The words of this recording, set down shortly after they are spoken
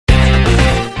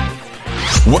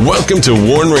Welcome to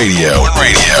Warn Radio.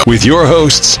 With your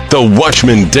hosts, the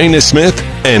Watchman Dana Smith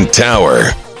and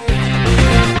Tower.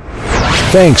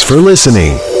 Thanks for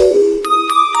listening.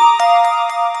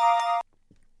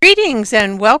 Greetings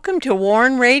and welcome to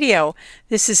Warn Radio.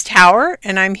 This is Tower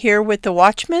and I'm here with the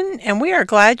Watchman and we are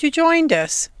glad you joined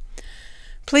us.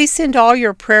 Please send all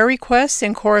your prayer requests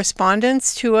and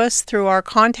correspondence to us through our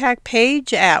contact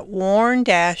page at warn-usa.com.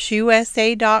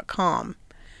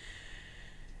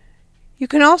 You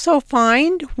can also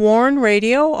find Warn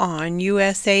Radio on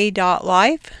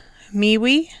usa.life,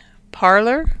 MeWe,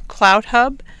 Parler,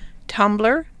 CloutHub,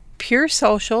 Tumblr, Pure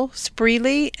Social,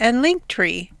 Spreely, and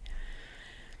Linktree.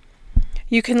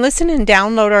 You can listen and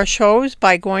download our shows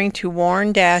by going to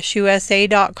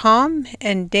warn-usa.com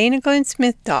and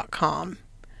danaglennsmith.com.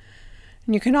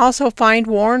 You can also find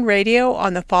Warn Radio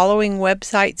on the following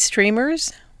website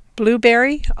streamers: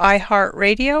 Blueberry,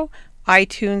 iHeartRadio,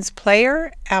 iTunes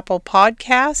Player, Apple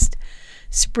Podcast,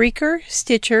 Spreaker,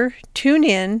 Stitcher,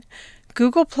 TuneIn,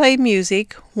 Google Play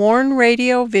Music, Warn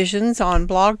Radio Visions on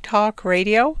Blog Talk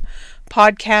Radio,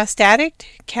 Podcast Addict,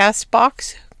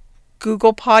 Castbox,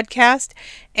 Google Podcast,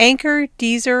 Anchor,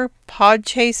 Deezer,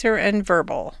 Podchaser, and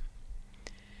Verbal.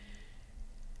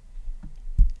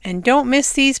 And don't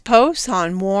miss these posts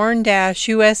on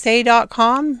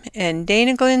warn-usa.com and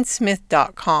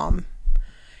danaglennsmith.com.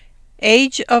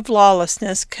 Age of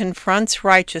Lawlessness Confronts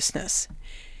Righteousness.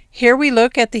 Here we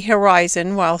look at the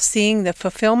horizon while seeing the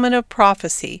fulfillment of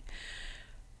prophecy.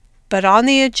 But on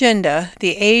the agenda,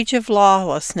 the age of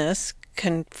lawlessness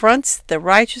confronts the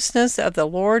righteousness of the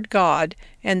Lord God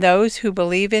and those who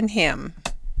believe in Him.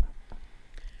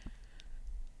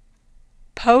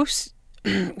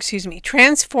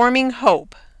 Transforming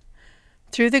Hope.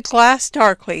 Through the glass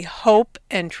darkly, hope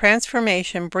and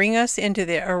transformation bring us into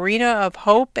the arena of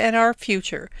hope and our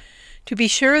future. To be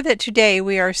sure that today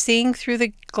we are seeing through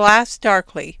the glass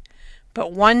darkly,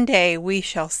 but one day we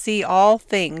shall see all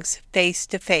things face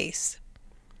to face.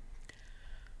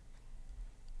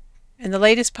 And the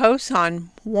latest posts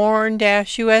on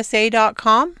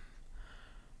warn-usa.com.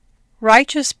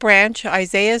 Righteous Branch,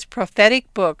 Isaiah's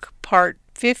Prophetic Book, Part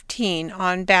 15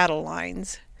 on Battle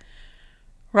Lines.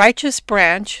 Righteous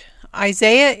Branch.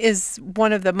 Isaiah is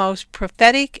one of the most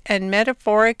prophetic and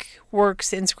metaphoric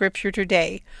works in Scripture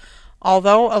today.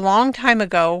 Although a long time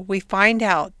ago we find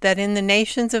out that in the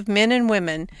nations of men and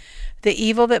women, the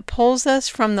evil that pulls us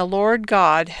from the Lord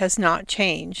God has not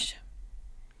changed.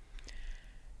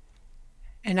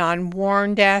 And on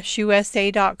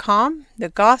warn-usa.com, the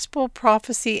Gospel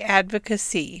Prophecy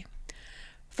Advocacy.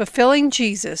 Fulfilling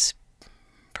Jesus,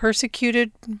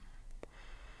 persecuted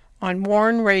on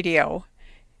Warn Radio.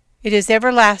 It is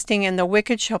everlasting, and the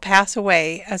wicked shall pass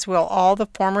away, as will all the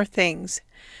former things.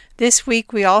 This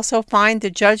week we also find the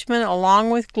judgment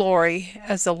along with glory,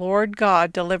 as the Lord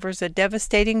God delivers a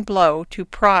devastating blow to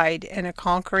pride and a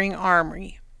conquering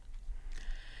army.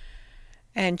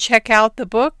 And check out the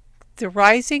book, The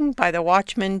Rising, by the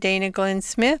Watchman Dana Glenn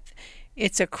Smith.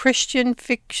 It's a Christian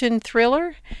fiction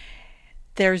thriller.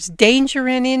 There's danger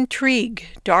and intrigue.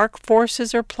 Dark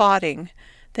forces are plotting.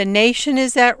 The nation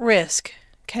is at risk.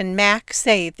 Can Mac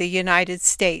save the United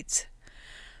States?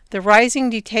 The Rising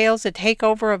details a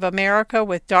takeover of America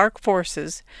with dark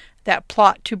forces that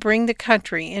plot to bring the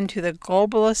country into the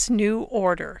globalist new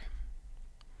order.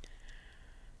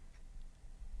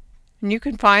 And you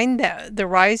can find the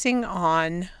Rising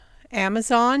on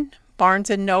Amazon, Barnes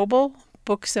 & Noble,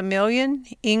 Books A Million,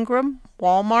 Ingram,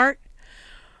 Walmart,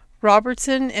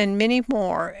 Robertson, and many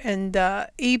more. And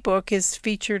the ebook is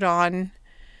featured on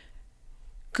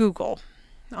Google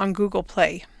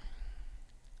Play.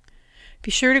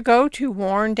 Be sure to go to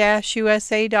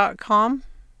warn-usa.com.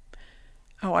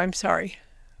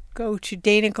 Go to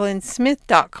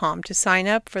danaglennsmith.com to sign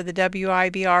up for the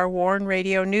WIBR Warn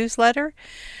Radio newsletter.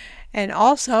 And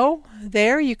also,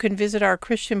 there you can visit our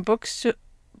Christian books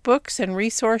and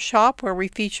resource shop where we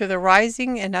feature The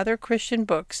Rising and other Christian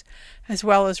books, as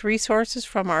well as resources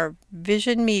from our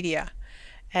Vision Media.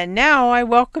 And now I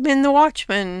welcome in the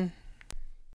Watchman.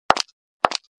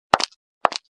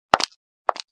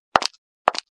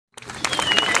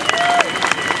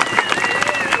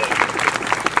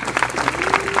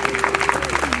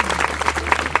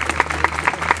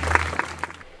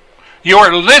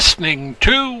 You're listening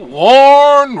to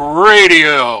Warn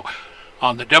Radio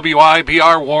on the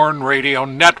WIBR Warn Radio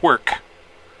Network.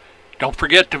 Don't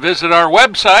forget to visit our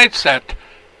websites at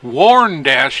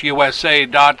warn-usa.com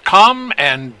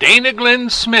and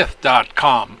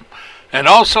danaglennsmith.com. And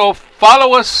also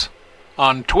follow us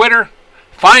on Twitter,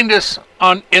 find us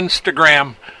on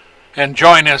Instagram, and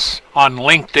join us on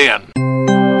LinkedIn.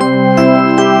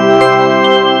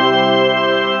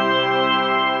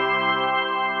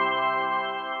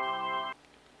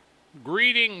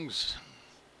 Greetings.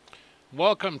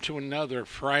 Welcome to another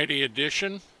Friday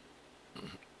edition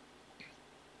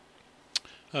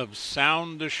of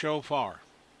Sound the Shofar.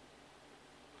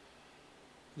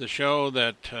 The show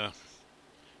that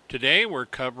today we're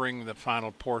covering the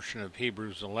final portion of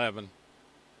Hebrews 11.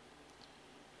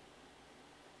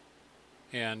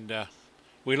 And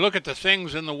we look at the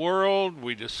things in the world,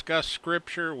 we discuss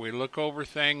Scripture, we look over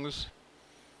things.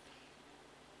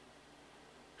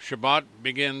 Shabbat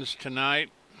begins tonight.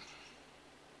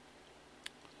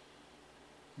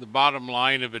 The bottom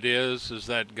line of it is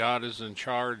that God is in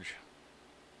charge.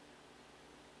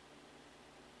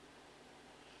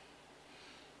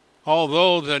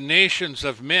 Although the nations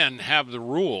of men have the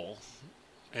rule,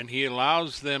 and he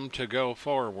allows them to go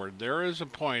forward, there is a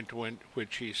point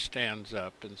which he stands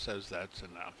up and says that's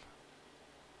enough.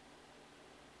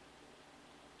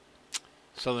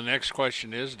 So the next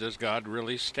question is, does God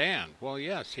really stand? Well,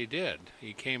 yes, he did.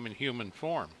 He came in human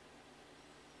form.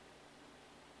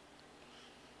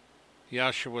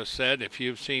 Yahshua said, if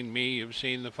you've seen me, you've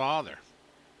seen the Father.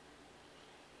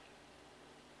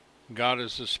 God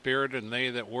is the Spirit, and they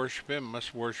that worship him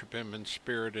must worship him in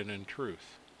spirit and in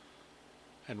truth.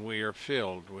 And we are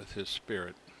filled with his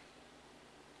Spirit.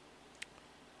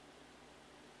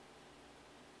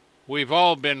 We've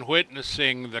all been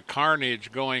witnessing the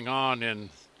carnage going on in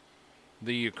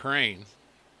the Ukraine.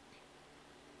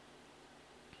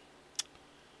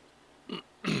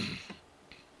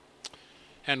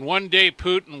 And one day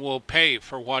Putin will pay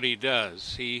for what he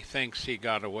does. He thinks he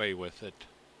got away with it.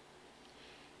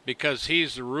 Because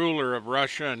he's the ruler of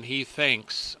Russia, and he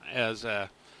thinks as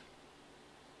a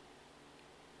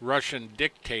Russian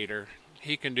dictator,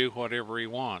 he can do whatever he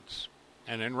wants.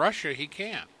 And in Russia, he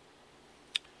can.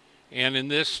 And in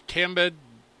this timid,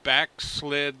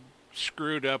 backslid,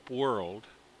 screwed up world,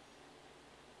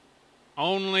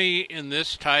 only in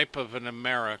this type of an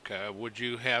America would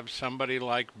you have somebody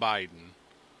like Biden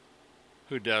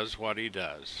who does what he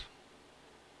does.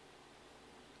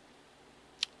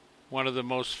 One of the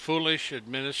most foolish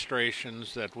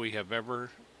administrations that we have ever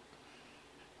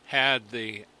had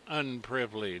the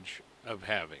unprivilege of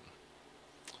having.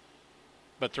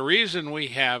 But the reason we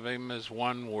have him is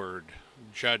one word: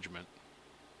 judgment.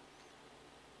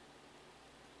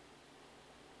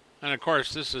 And of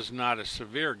course, this is not a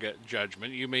severe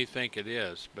judgment. You may think it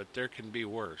is, but there can be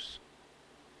worse.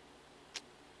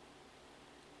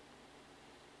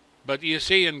 But you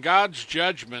see, in God's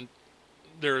judgment,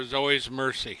 there is always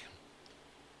mercy.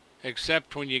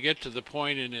 Except when you get to the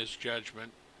point in his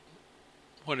judgment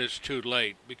when it's too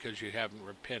late because you haven't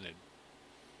repented.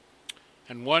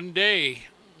 And one day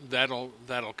that'll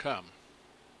come.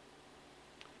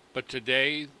 But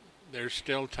today there's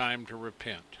still time to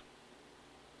repent.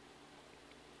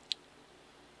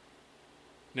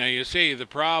 Now you see, the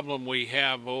problem we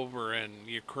have over in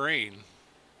Ukraine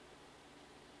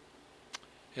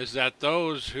is that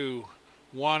those who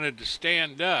wanted to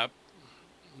stand up,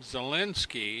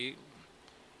 Zelensky,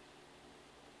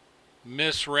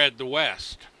 misread the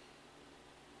West.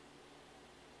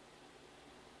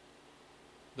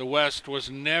 The West was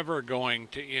never going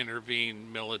to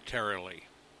intervene militarily.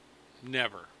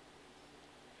 Never.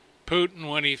 Putin,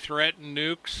 when he threatened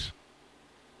nukes,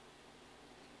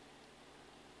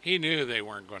 he knew they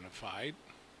weren't going to fight.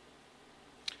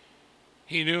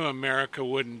 He knew America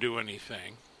wouldn't do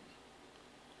anything.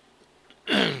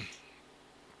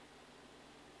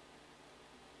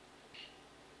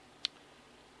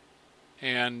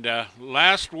 And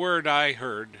last word I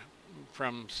heard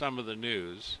from some of the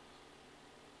news,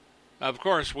 of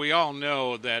course, we all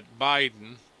know that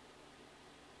Biden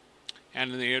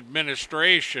and the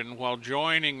administration, while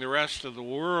joining the rest of the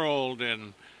world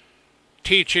in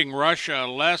teaching Russia a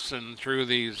lesson through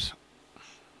these,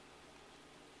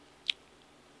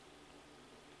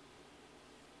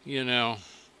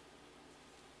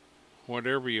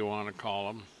 whatever you want to call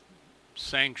them,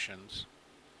 sanctions.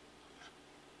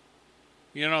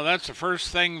 That's the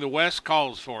first thing the West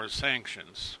calls for, is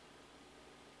sanctions.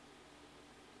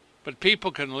 But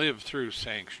people can live through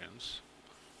sanctions,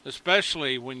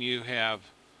 especially when you have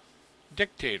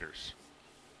dictators.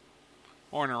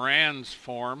 Or in Iran's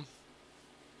form,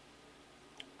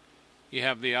 you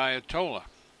have the Ayatollah.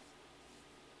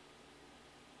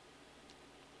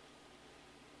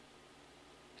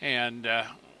 And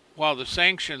while the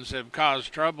sanctions have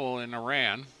caused trouble in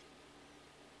Iran,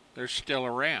 there's still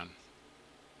Iran.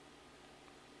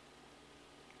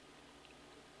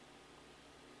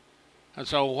 And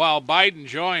so while Biden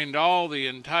joined all the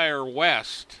entire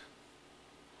West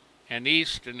and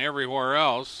East and everywhere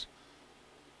else,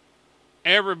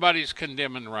 everybody's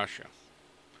condemning Russia.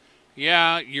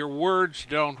 Yeah, your words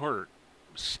don't hurt,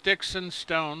 Sticks and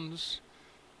stones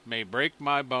may break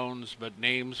my bones, but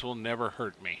names will never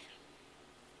hurt me.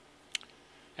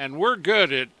 And we're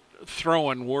good at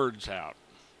throwing words out.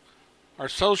 Our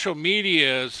social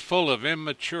media is full of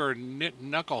immature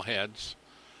knuckleheads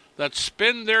that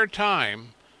spend their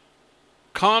time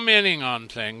commenting on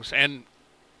things, and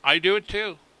I do it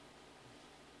too.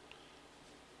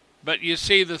 But you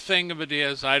see, the thing of it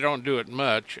is, I don't do it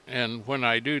much, and when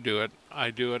I do it,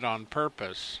 I do it on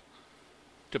purpose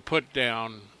to put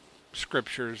down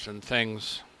scriptures and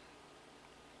things.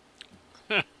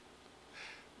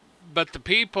 But the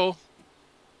people,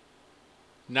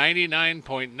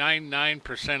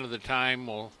 99.99% of the time,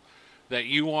 that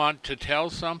you want to tell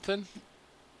something,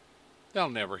 they'll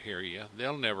never hear you.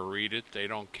 They'll never read it. They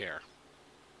don't care.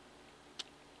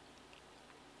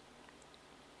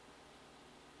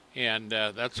 And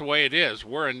that's the way it is.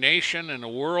 We're a nation in a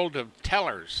world of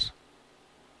tellers.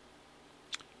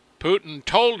 Putin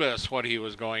told us what he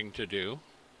was going to do,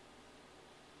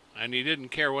 and he didn't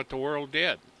care what the world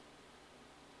did.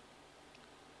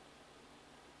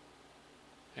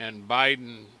 And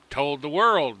Biden told the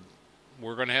world,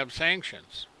 we're going to have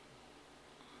sanctions.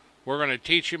 We're going to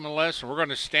teach him a lesson. We're going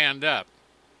to stand up.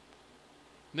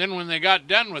 Then when they got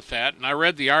done with that, and I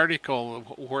read the article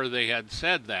where they had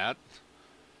said that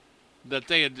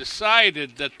they had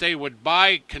decided that they would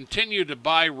continue to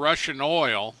buy Russian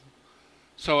oil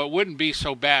so it wouldn't be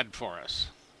so bad for us.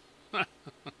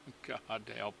 God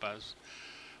help us.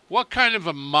 What kind of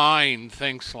a mind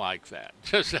thinks like that?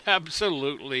 Just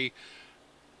absolutely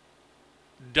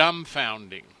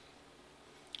dumbfounding.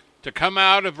 To come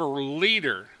out of a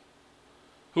leader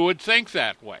who would think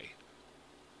that way.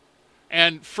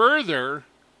 And further,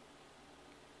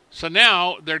 so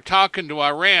now they're talking to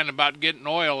Iran about getting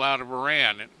oil out of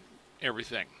Iran and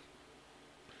everything.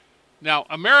 Now,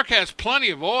 America has plenty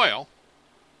of oil.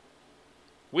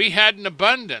 We had an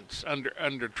abundance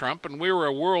under Trump, and we were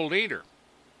a world leader.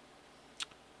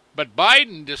 But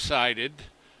Biden decided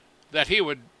that he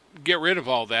would get rid of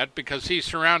all that because he's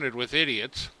surrounded with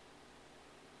idiots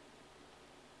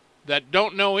that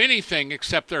don't know anything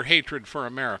except their hatred for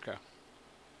America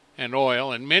and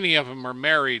oil, and many of them are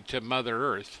married to Mother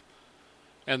Earth,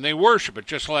 and they worship it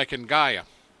just like in Gaia.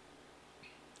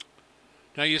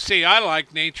 Now, you see, I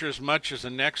like nature as much as the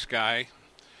next guy,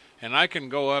 and I can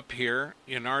go up here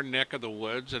in our neck of the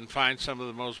woods and find some of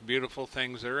the most beautiful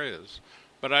things there is.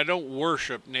 But I don't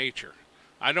worship nature.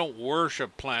 I don't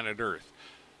worship planet Earth.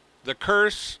 The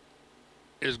curse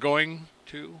is going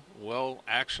to, well,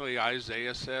 actually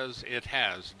Isaiah says it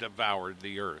has devoured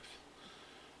the earth.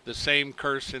 The same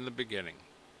curse in the beginning.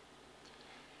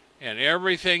 And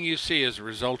everything you see is a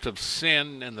result of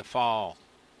sin and the fall.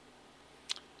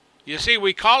 You see,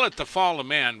 we call it the fall of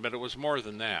man, but it was more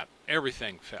than that.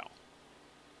 Everything fell.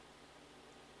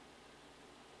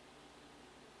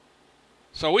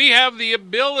 So we have the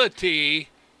ability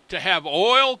to have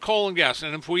oil, coal, and gas.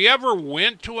 And if we ever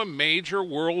went to a major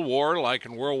world war, like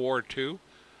in World War II,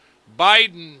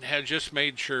 Biden had just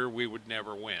made sure we would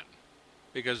never win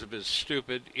because of his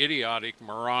stupid, idiotic,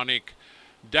 moronic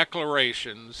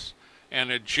declarations and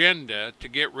agenda to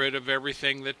get rid of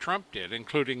everything that Trump did,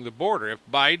 including the border. If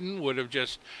Biden would have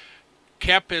just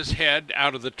kept his head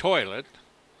out of the toilet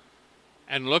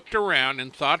and looked around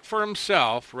and thought for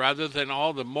himself rather than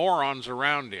all the morons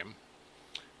around him,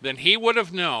 then he would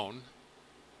have known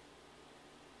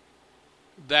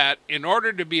that in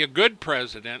order to be a good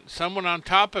president, someone on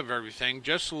top of everything,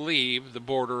 just leave the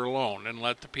border alone and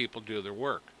let the people do their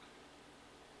work.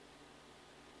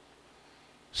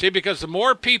 See, because the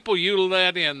more people you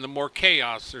let in, the more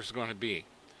chaos there's going to be.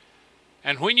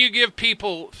 And when you give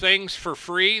people things for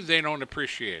free, they don't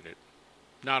appreciate it.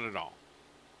 Not at all.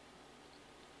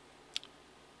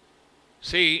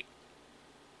 See,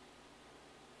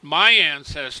 my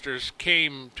ancestors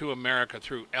came to America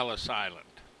through Ellis Island.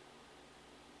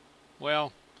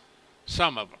 Well,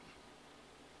 some of them.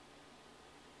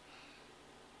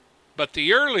 But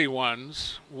the early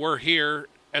ones were here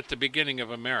at the beginning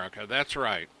of America. That's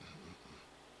right.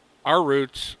 Our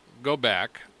roots go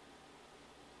back,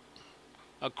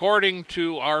 according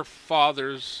to our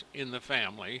fathers in the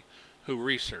family who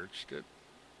researched it,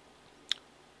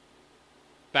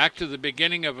 back to the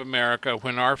beginning of America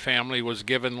when our family was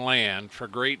given land for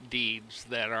great deeds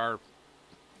that our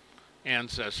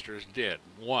ancestors did,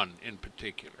 one in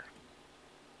particular.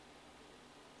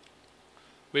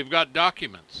 We've got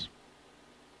documents.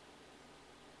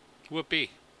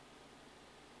 Whoopee.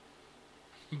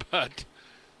 But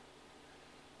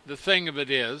the thing of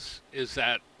it is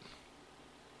that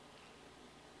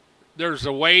there's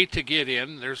a way to get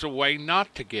in, there's a way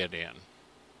not to get in.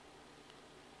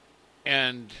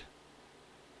 And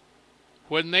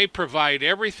when they provide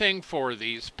everything for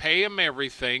these, pay them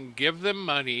everything, give them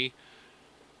money,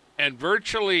 and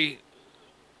virtually,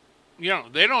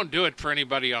 they don't do it for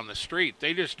anybody on the street.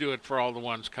 They just do it for all the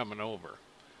ones coming over.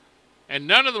 And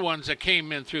none of the ones that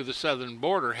came in through the southern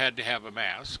border had to have a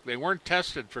mask. They weren't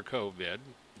tested for COVID.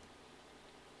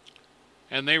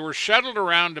 And they were shuttled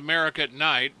around America at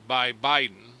night by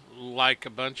Biden like a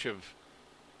bunch of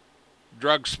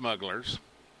drug smugglers.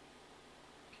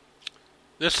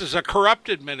 This is a corrupt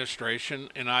administration,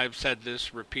 and I've said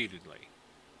this repeatedly.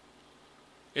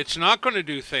 It's not going to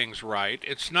do things right.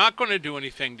 It's not going to do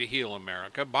anything to heal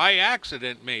America. By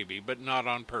accident, maybe, but not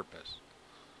on purpose.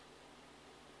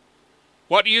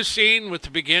 What you've seen with the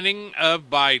beginning of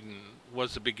Biden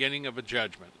was the beginning of a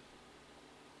judgment.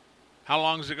 How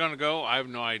long is it going to go? I have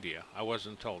no idea. I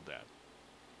wasn't told that.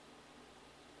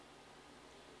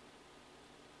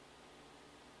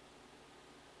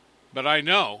 But I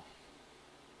know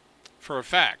for a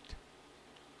fact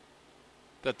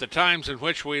that the times in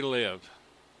which we live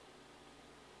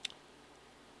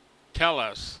tell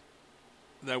us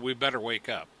that we better wake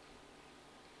up.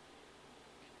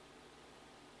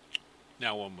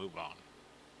 Now we'll move on.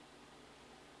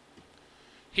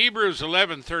 Hebrews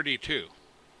 11:32.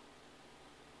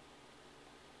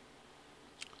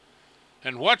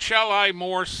 And what shall I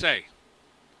more say?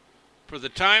 For the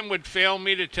time would fail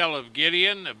me to tell of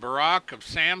Gideon, of Barak, of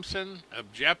Samson,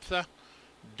 of Jephthah,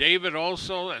 David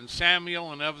also, and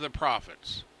Samuel, and of the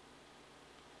prophets.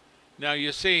 Now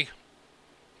you see,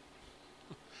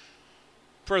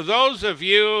 for those of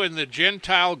you in the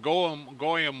Gentile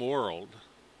Goyim world,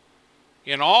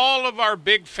 in all of our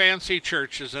big fancy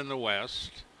churches in the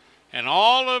West, and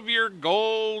all of your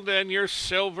gold and your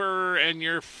silver and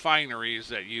your fineries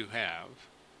that you have,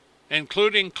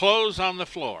 including clothes on the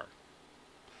floor.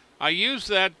 I use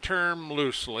that term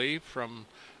loosely from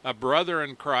a brother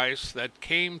in Christ that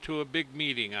came to a big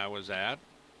meeting I was at.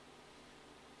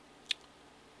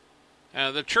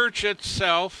 The church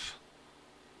itself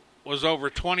was over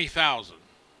 20,000.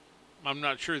 I'm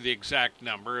not sure the exact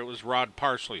number. It was Rod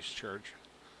Parsley's church.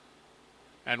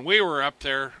 And we were up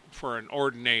there for an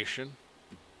ordination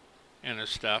and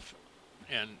stuff.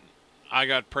 And I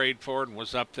got prayed for and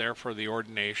was up there for the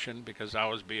ordination because I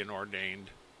was being ordained.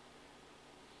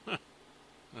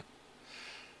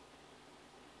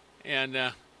 And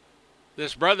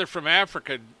this brother from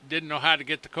Africa didn't know how to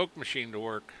get the Coke machine to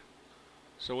work.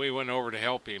 So we went over to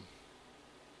help him.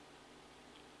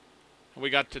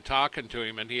 We got to talking to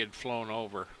him, and he had flown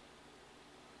over.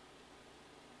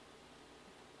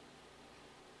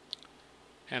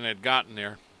 And had gotten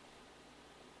there.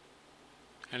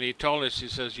 And he told us, he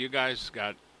says, you guys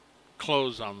got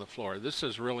clothes on the floor. This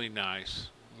is really nice.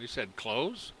 We said,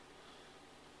 clothes?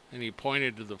 And he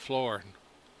pointed to the floor.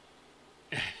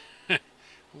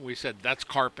 We said, that's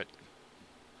carpet.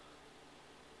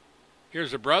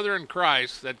 Here's a brother in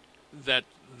Christ that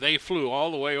they flew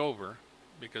all the way over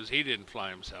because he didn't fly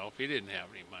himself. He didn't have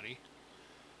any money.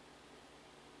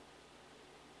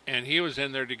 And he was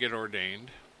in there to get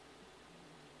ordained,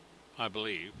 I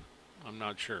believe. I'm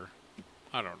not sure.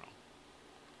 I don't know.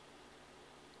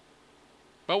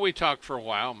 But we talked for a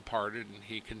while and parted, and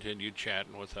he continued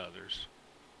chatting with others.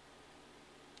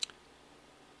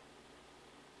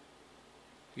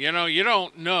 You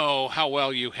don't know how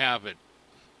well you have it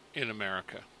in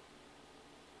America.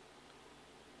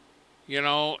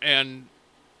 And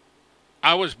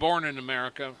I was born in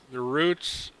America. The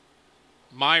roots,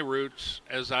 my roots,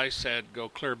 as I said, go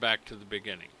clear back to the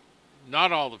beginning.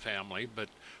 Not all the family, but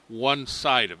one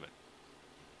side of it.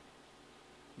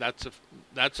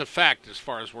 That's a fact as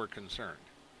far as we're concerned.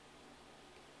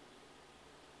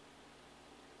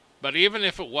 But even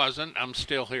if it wasn't, I'm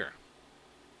still here.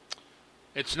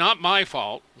 It's not my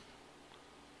fault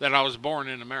that I was born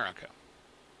in America.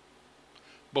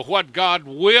 But what God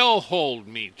will hold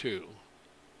me to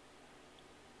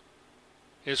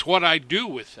is what I do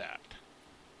with that.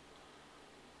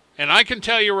 And I can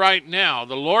tell you right now,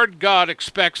 the Lord God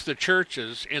expects the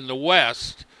churches in the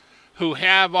West who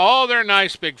have all their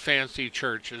nice big fancy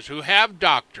churches, who have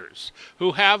doctors,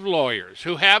 who have lawyers,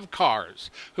 who have cars,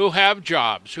 who have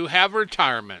jobs, who have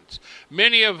retirements,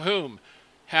 many of whom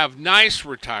have nice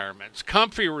retirements,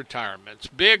 comfy retirements,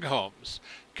 big homes,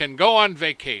 can go on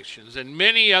vacations, and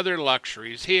many other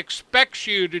luxuries. He expects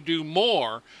you to do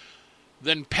more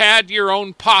than pad your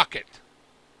own pocket.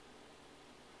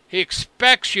 He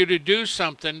expects you to do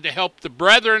something to help the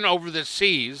brethren over the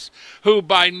seas who,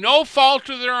 by no fault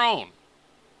of their own,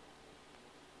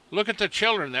 look at the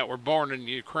children that were born in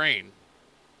Ukraine,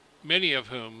 many of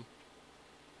whom,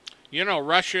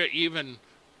 Russia even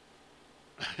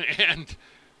And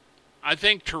I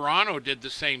think Toronto did the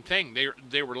same thing.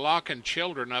 They were locking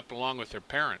children up along with their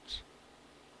parents.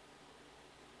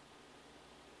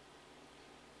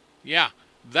 Yeah,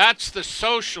 that's the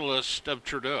socialist of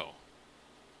Trudeau.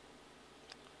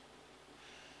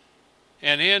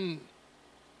 And in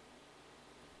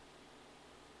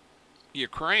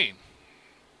Ukraine,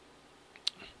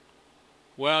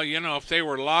 well, you know, if they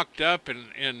were locked up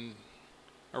in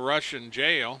a Russian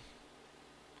jail,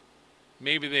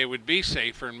 maybe they would be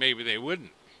safer and maybe they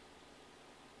wouldn't.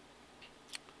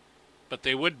 But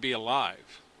they would be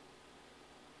alive.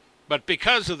 But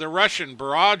because of the Russian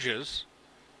barrages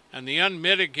and the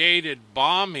unmitigated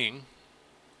bombing,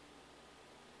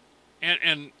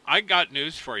 and I got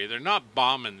news for you, they're not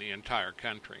bombing the entire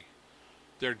country.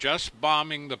 They're just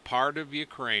bombing the part of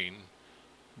Ukraine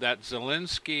that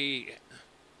Zelensky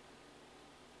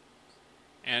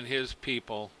and his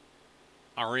people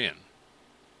are in.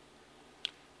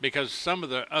 Because some of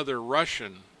the other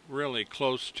Russian, really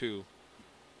close to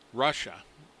Russia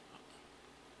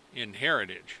in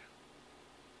heritage,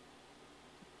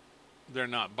 they're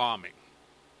not bombing.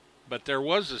 But there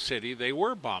was a city they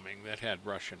were bombing that had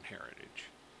Russian heritage.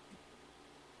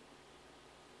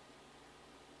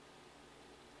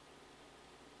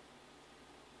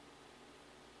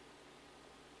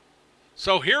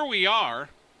 So here we are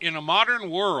in a modern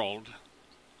world,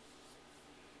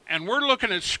 and we're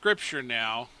looking at Scripture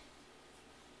now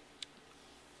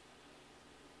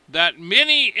that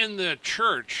many in the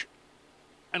church,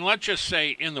 and let's just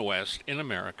say in the West, in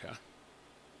America,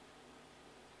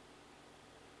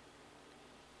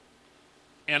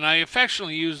 and I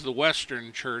affectionately use the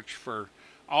Western church for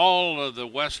all of the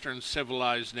Western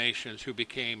civilized nations who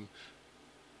became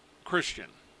Christian.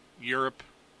 Europe,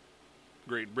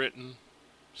 Great Britain,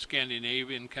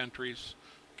 Scandinavian countries,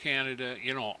 Canada,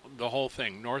 you know, the whole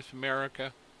thing. North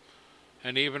America,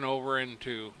 and even over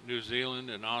into New Zealand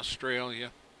and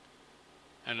Australia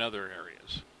and other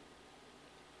areas.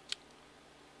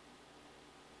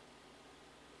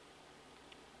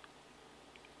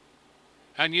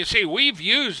 And you see, we've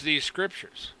used these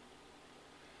scriptures.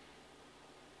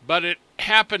 But it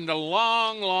happened a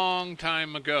long, long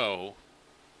time ago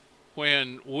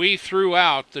when we threw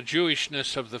out the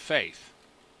Jewishness of the faith.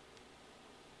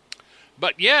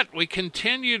 But yet we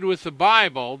continued with the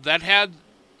Bible that had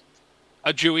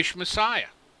a Jewish Messiah,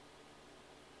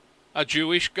 a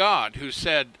Jewish God who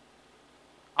said,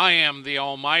 I am the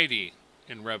Almighty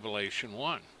in Revelation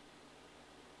 1.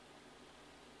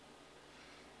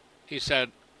 He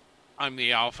said, I'm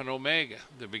the Alpha and Omega,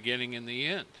 the beginning and the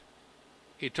end.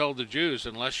 He told the Jews,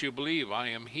 unless you believe I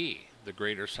am He, the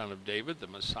greater Son of David, the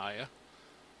Messiah,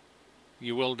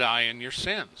 you will die in your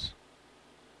sins.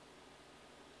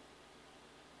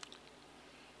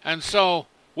 And so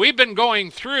we've been going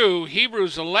through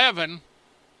Hebrews 11,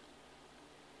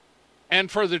 and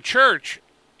for the church,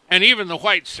 and even the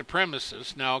white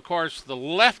supremacists, now of course the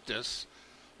leftists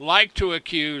like to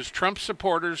accuse Trump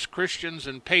supporters, Christians,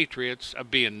 and patriots of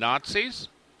being Nazis.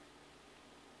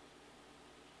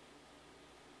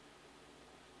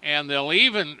 And they'll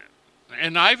even,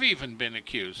 and I've even been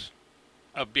accused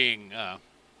of being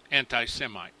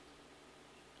anti-Semite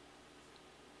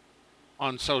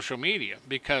on social media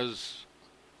because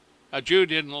a Jew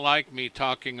didn't like me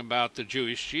talking about the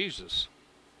Jewish Jesus,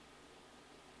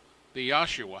 the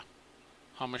Yahshua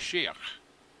HaMashiach.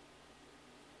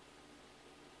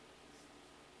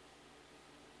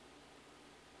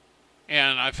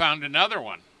 And I found another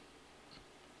one,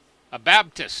 a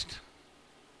Baptist.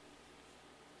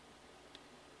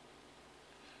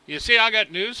 You see, I got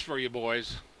news for you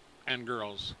boys and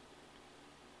girls.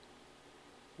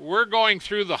 We're going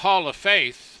through the Hall of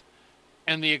Faith,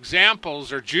 and the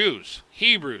examples are Jews,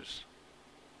 Hebrews.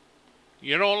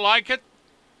 You don't like it?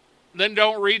 Then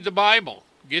don't read the Bible.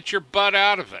 Get your butt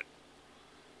out of it.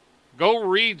 Go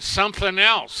read something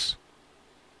else.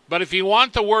 But if you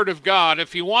want the Word of God,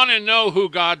 if you want to know who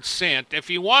God sent, if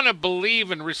you want to believe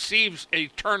and receive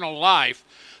eternal life,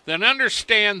 then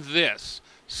understand this.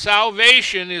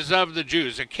 Salvation is of the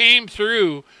Jews. It came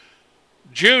through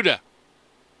Judah,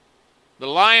 the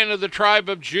Lion of the tribe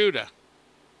of Judah.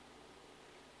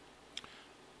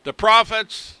 The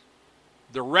prophets,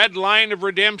 the red line of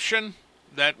redemption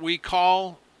that we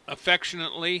call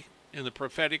affectionately in the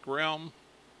prophetic realm,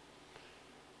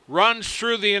 runs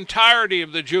through the entirety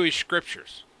of the Jewish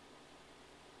scriptures.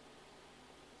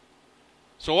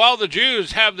 So while the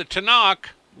Jews have the Tanakh,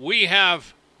 we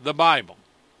have the Bible.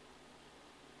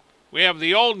 We have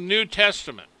the Old and New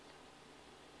Testament.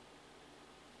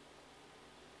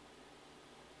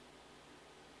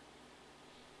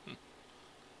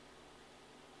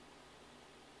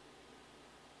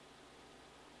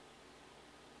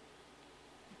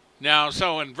 Now,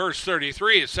 so in verse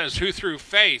 33 it says, who through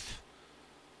faith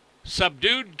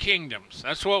subdued kingdoms.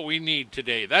 That's what we need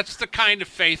today. That's the kind of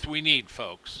faith we need,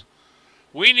 folks.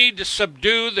 We need to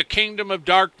subdue the kingdom of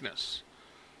darkness.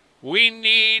 We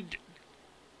need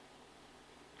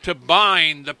to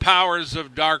bind the powers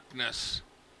of darkness.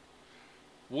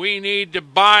 We need to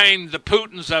bind the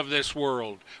Putins of this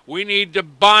world. We need to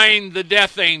bind the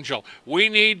death angel. We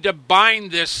need to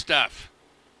bind this stuff.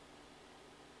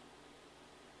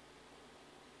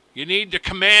 You need to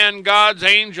command God's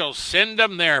angels. Send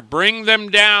them there. Bring them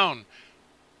down.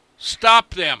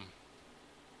 Stop them.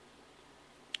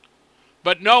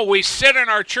 But no, we sit in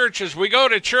our churches. We go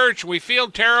to church. We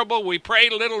feel terrible. We pray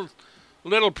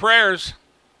little prayers.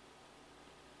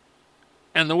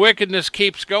 And the wickedness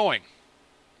keeps going.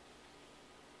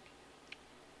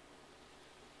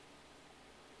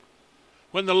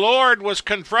 When the Lord was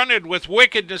confronted with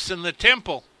wickedness in the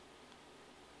temple,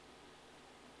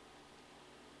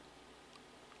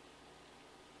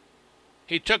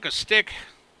 he took a stick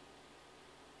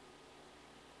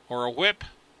or a whip,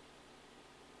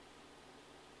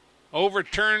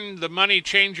 overturned the money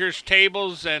changers'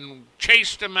 tables, and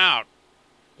chased them out.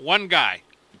 One guy.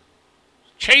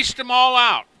 Chased them all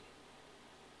out.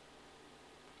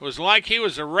 It was like he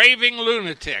was a raving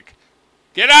lunatic.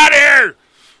 Get out of here!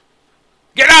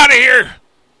 Get out of here!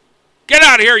 Get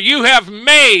out of here! You have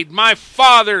made my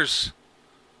father's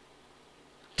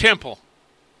temple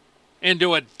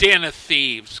into a den of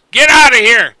thieves. Get out of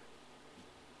here!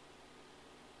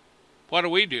 What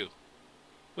do?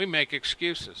 We make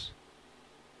excuses.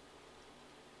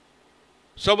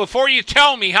 So before you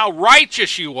tell me how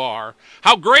righteous you are,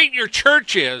 how great your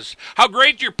church is, how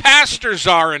great your pastors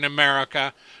are in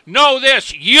America, know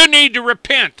this: you need to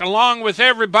repent along with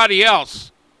everybody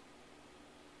else.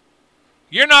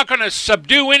 You're not going to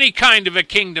subdue any kind of a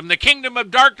kingdom. The kingdom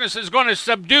of darkness is going to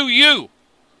subdue you.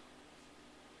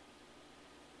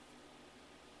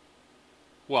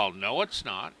 Well, no, it's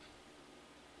not.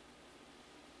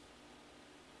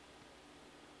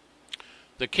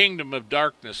 The kingdom of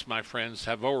darkness, my friends,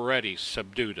 have already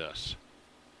subdued us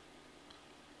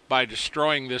by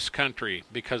destroying this country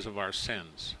because of our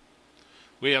sins.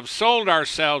 We have sold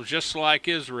ourselves just like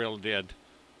Israel did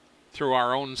through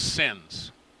our own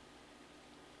sins.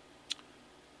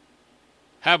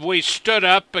 Have we stood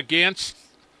up against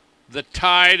the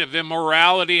tide of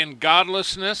immorality and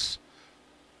godlessness?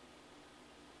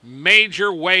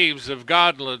 Major waves of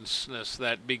godlessness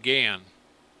that began.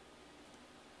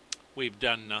 We've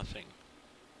done nothing.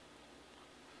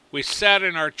 We sat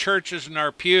in our churches and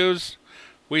our pews.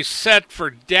 We sat for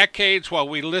decades while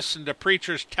we listened to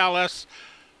preachers tell us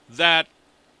that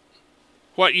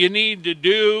what you need to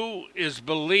do is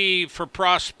believe for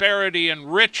prosperity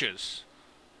and riches.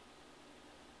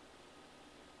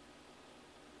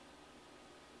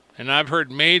 And I've heard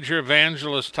major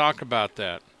evangelists talk about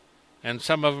that. And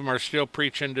some of them are still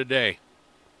preaching today.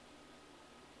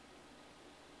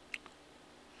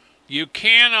 You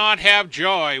cannot have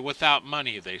joy without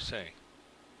money, they say.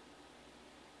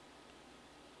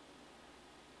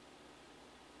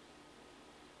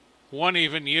 One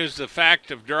even used the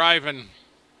fact of driving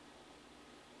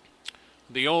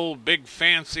the old big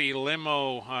fancy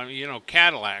limo,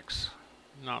 Cadillacs.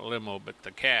 Not limo, but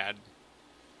the Cad.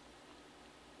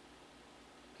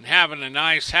 And having a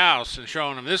nice house and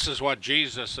showing them this is what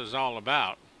Jesus is all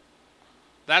about.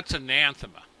 That's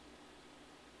anathema.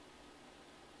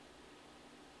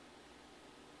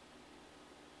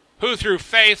 Who through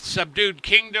faith subdued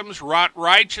kingdoms, wrought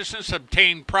righteousness,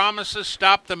 obtained promises,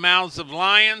 stopped the mouths of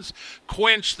lions,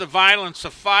 quenched the violence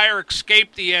of fire,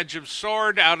 escaped the edge of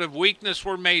sword, out of weakness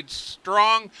were made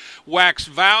strong, waxed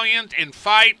valiant in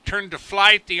fight, turned to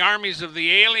flight the armies of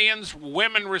the aliens,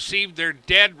 women received their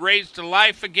dead raised to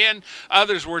life again,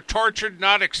 others were tortured,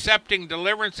 not accepting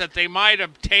deliverance that they might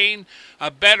obtain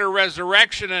a better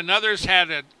resurrection, and others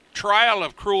had a trial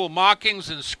of cruel mockings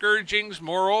and scourgings,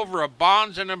 moreover of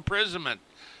bonds and imprisonment.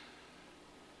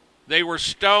 They were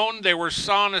stoned, they were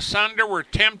sawn asunder, were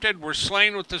tempted, were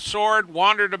slain with the sword,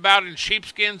 wandered about in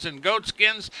sheepskins and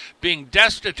goatskins, being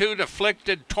destitute,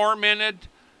 afflicted, tormented,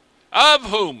 of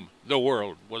whom the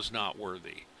world was not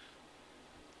worthy.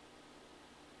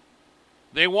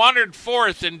 They wandered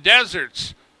forth in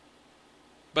deserts,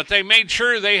 but they made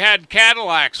sure they had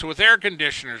Cadillacs with air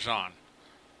conditioners on.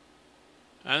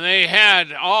 And they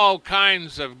had all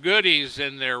kinds of goodies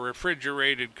in their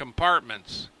refrigerated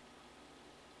compartments.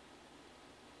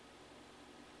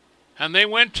 And they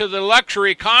went to the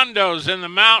luxury condos in the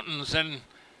mountains, and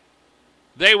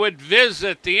they would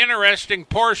visit the interesting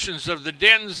portions of the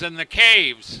dens and the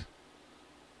caves.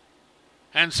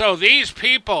 And so these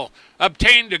people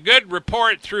obtained a good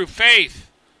report through faith.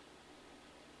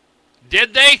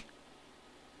 Did they?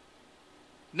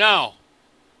 No.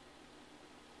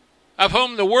 Of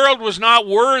whom the world was not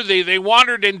worthy. They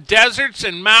wandered in deserts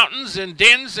and mountains and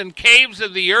dens and caves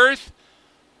of the earth.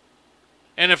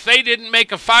 And if they didn't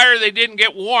make a fire, they didn't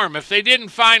get warm. If they didn't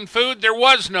find food, there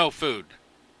was no food.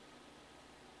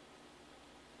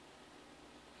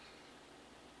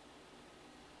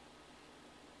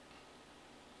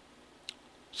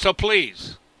 So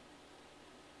please,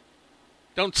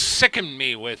 don't sicken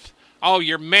me with, oh,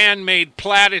 your man-made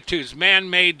platitudes,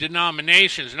 man-made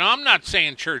denominations. Now, I'm not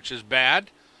saying church is bad.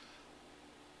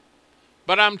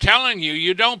 But I'm telling you,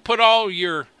 you don't put all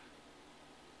your,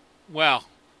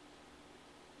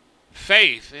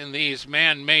 faith in these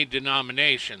man-made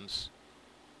denominations.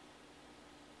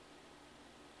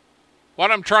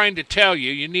 What I'm trying to tell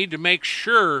you, you need to make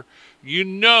sure you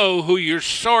know who your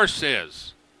source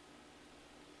is.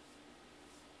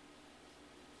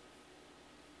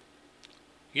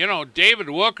 You know, David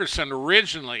Wilkerson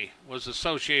originally was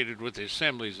associated with the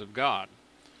Assemblies of God.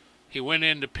 He went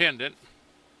independent.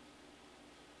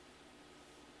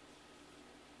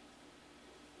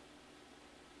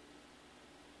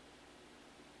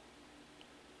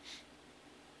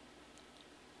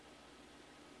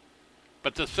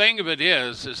 But the thing of it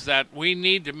is that we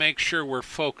need to make sure we're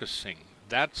focusing.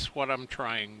 That's what I'm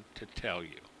trying to tell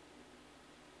you.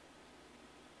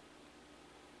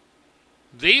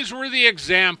 These were the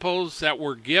examples that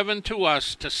were given to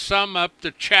us to sum up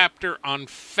the chapter on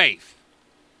faith.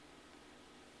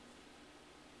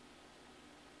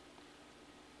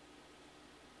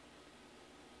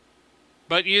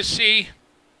 But you see,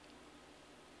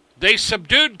 they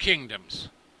subdued kingdoms.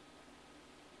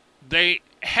 They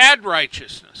had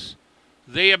righteousness.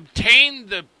 They obtained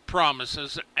the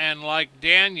promises, and like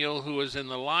Daniel, who was in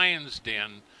the lion's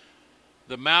den,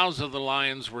 the mouths of the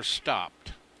lions were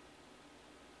stopped.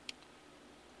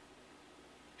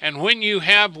 And when you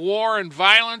have war and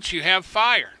violence, you have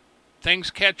fire. Things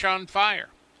catch on fire.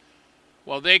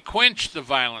 Well, they quenched the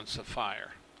violence of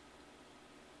fire.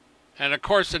 And of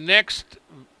course, the next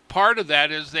part of that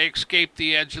is they escaped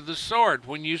the edge of the sword.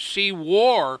 When you see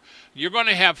war, you're going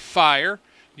to have fire,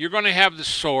 you're going to have the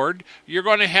sword, you're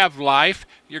going to have life,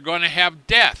 you're going to have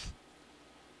death.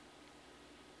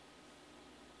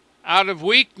 Out of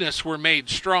weakness we're made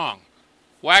strong.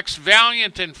 Wax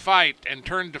valiant in fight and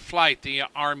turn to flight the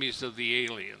armies of the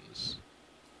aliens.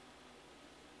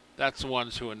 That's the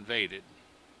ones who invaded.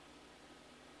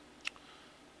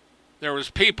 There was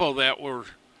people that were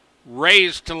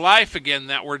raised to life again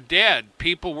that were dead.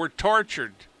 People were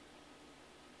tortured.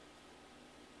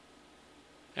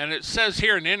 And it says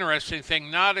here an interesting thing,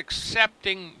 not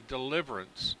accepting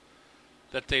deliverance,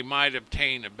 that they might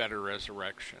obtain a better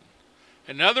resurrection.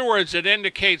 In other words, it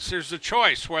indicates there's a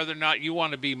choice whether or not you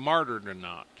want to be martyred or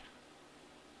not.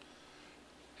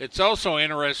 It's also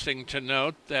interesting to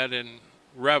note that in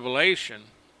Revelation,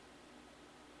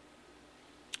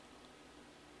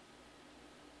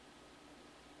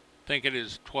 I think it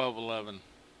is 12:11.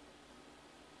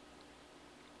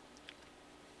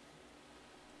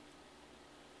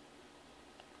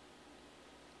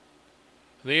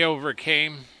 They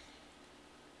overcame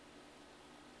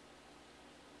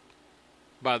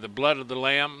by the blood of the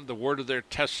Lamb, the word of their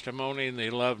testimony, and they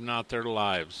loved not their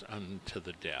lives unto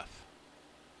the death.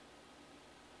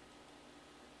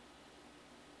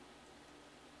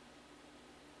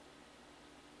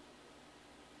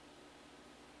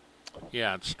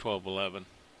 Yeah, it's 12:11.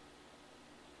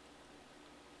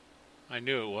 I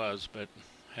knew it was, but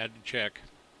had to check.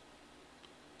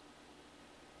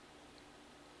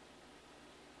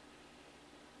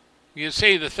 You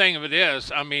see, the thing of it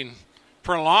is,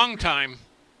 for a long time,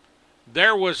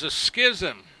 there was a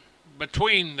schism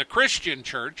between the Christian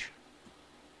church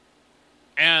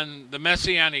and the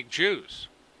Messianic Jews.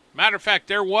 Matter of fact,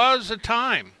 there was a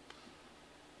time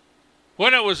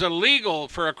when it was illegal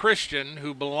for a Christian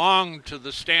who belonged to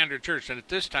the standard church, and at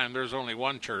this time there's only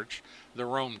one church, the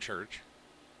Rome Church.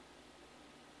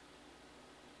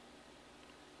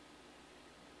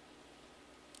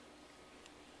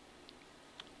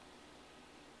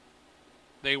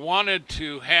 They wanted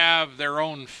to have their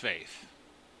own faith.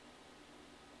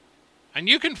 And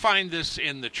you can find this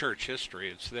in the church history.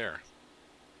 It's there.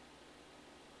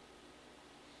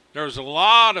 There was a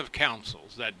lot of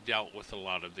councils that dealt with a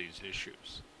lot of these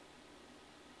issues.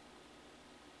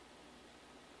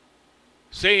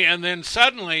 See, and then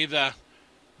suddenly the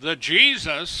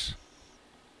Jesus,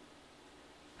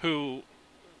 who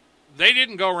they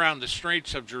didn't go around the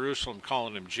streets of Jerusalem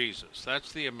calling him Jesus.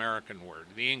 That's the American word,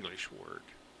 the English word.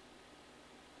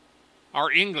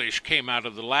 Our English came out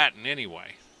of the Latin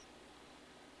anyway.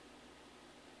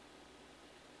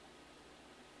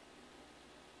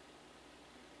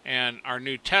 And our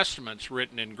New Testament's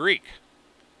written in Greek,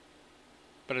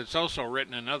 but it's also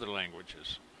written in other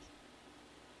languages.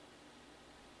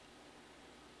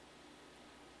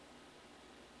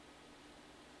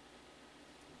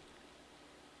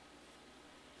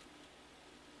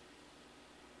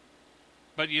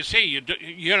 But you see,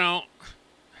 you know,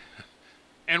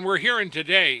 and we're hearing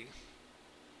today,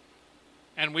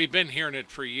 and we've been hearing it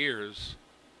for years,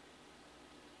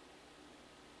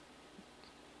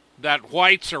 that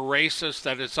whites are racist,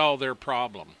 that it's all their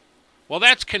problem. Well,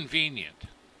 that's convenient.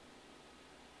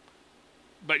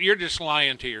 But you're just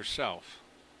lying to yourself.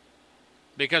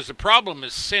 Because the problem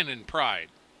is sin and pride.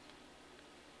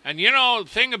 And you know, the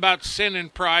thing about sin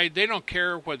and pride, they don't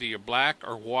care whether you're black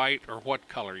or white or what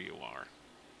color you are.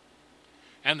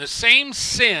 And the same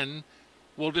sin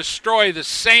will destroy the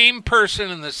same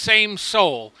person and the same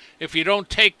soul if you don't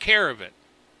take care of it.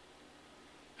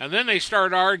 And then they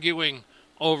start arguing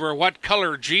over what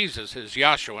color Jesus is,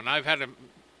 Yahshua. And I've had a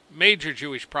major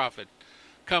Jewish prophet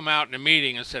come out in a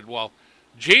meeting and said, well,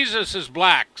 Jesus is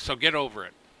black, so get over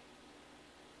it.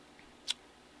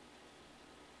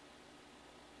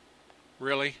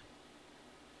 Really?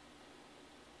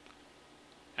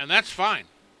 And that's fine.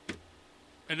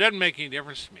 It doesn't make any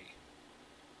difference to me.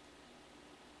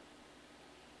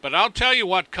 But I'll tell you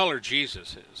what color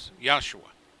Jesus is,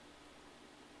 Yahshua.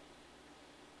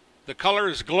 The color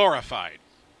is glorified.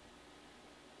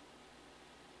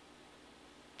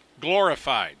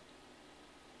 Glorified.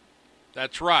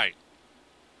 That's right.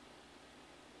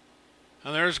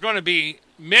 And there's going to be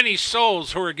many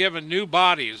souls who are given new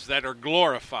bodies that are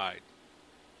glorified.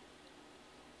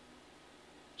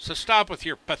 So stop with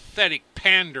your pathetic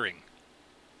pandering.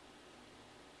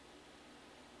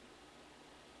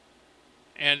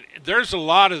 And there's a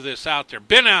lot of this out there,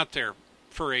 been out there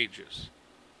for ages.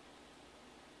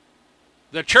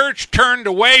 The church turned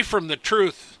away from the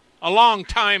truth a long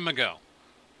time ago.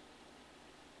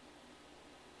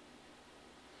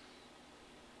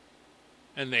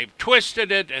 And they've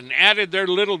twisted it and added their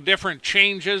little different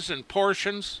changes and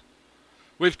portions.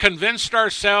 We've convinced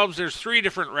ourselves there's 3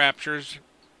 different raptures.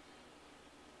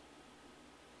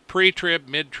 Pre-trib,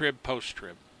 mid-trib,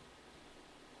 post-trib.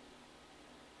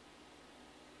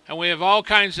 And we have all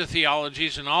kinds of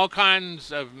theologies and all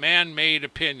kinds of man-made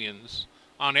opinions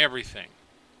on everything.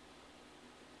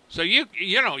 So you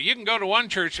know, you can go to one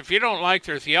church, if you don't like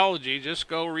their theology, just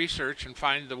go research and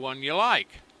find the one you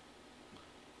like.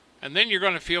 And then you're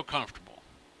going to feel comfortable.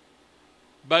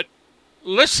 But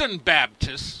listen,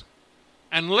 Baptists,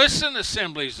 and listen,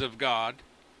 Assemblies of God.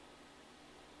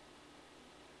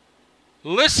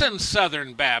 Listen,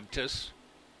 Southern Baptists.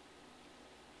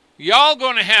 Y'all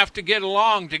going to have to get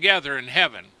along together in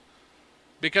heaven.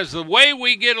 Because the way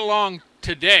we get along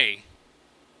today,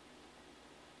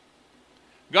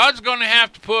 God's going to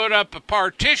have to put up a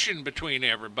partition between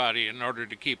everybody in order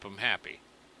to keep them happy.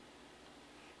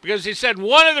 Because he said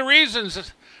one of the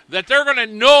reasons that they're going to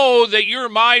know that you're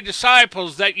my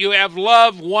disciples, that you have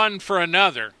love one for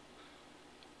another.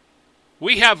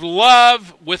 We have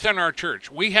love within our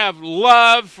church. We have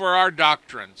love for our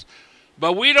doctrines.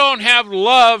 But we don't have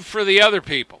love for the other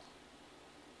people.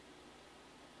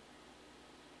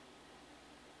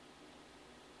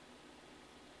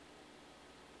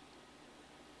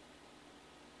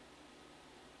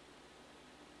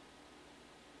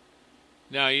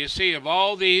 Now, you see, of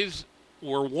all these,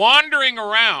 we're wandering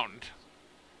around.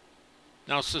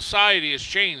 Now, society has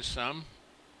changed some.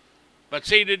 But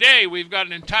see, today, we've got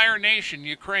an entire nation,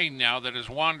 Ukraine now, that is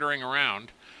wandering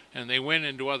around. And they went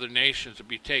into other nations to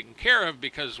be taken care of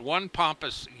because one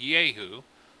pompous Yehu,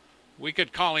 we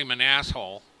could call him an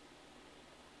asshole.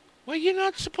 Well, you're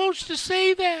not supposed to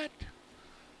say that.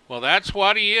 Well, that's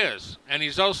what he is. And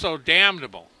he's also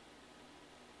damnable.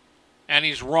 And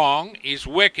he's wrong, he's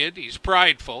wicked, he's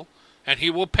prideful, and he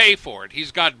will pay for it.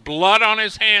 He's got blood on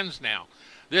his hands now.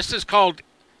 This is called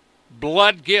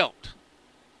blood guilt.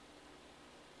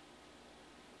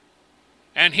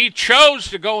 And he chose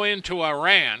to go into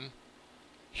Iran.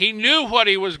 He knew what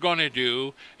he was going to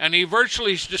do, and he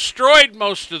virtually destroyed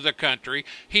most of the country.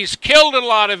 He's killed a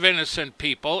lot of innocent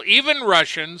people, even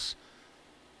Russians.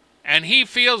 And he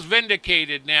feels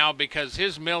vindicated now because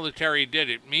his military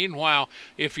did it. Meanwhile,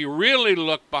 if you really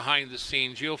look behind the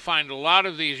scenes, you'll find a lot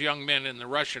of these young men in the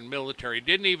Russian military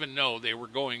didn't even know they were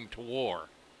going to war.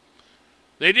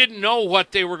 They didn't know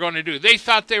what they were going to do. They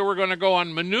thought they were going to go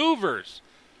on maneuvers.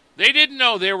 They didn't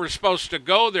know they were supposed to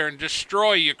go there and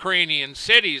destroy Ukrainian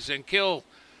cities and kill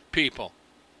people.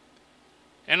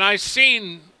 And I've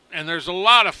seen And there's a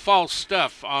lot of false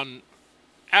stuff on,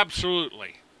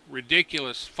 absolutely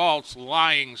ridiculous, false,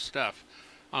 lying stuff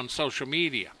on social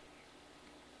media.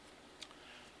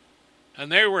 And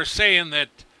they were saying that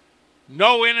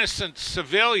no innocent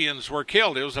civilians were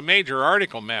killed. It was a major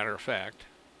article, matter of fact.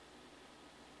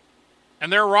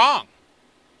 And they're wrong.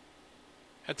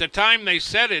 At the time they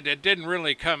said it, it didn't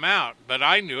really come out. But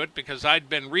I knew it because I'd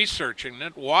been researching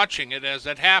it, watching it as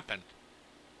it happened.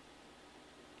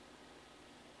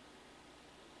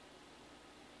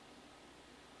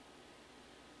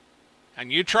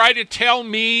 And you try to tell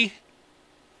me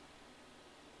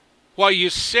while you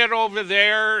sit over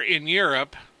there in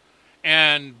Europe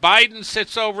and Biden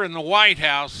sits over in the White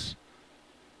House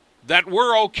that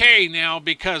we're okay now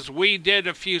because we did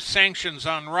a few sanctions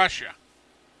on Russia.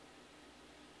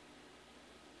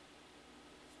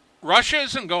 Russia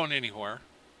isn't going anywhere.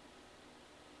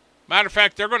 Matter of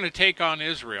fact, they're going to take on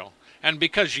Israel. And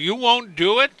because you won't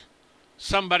do it,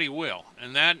 somebody will.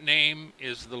 And that name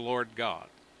is the Lord God.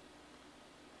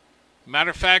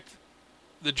 Matter of fact,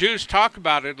 the Jews talk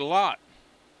about it a lot.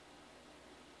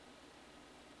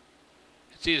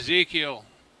 It's the Ezekiel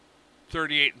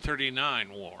 38 and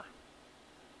 39 war.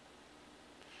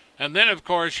 And then, of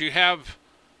course, you have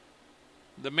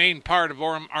the main part of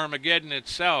Armageddon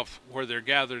itself, where they're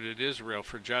gathered at Israel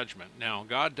for judgment. Now,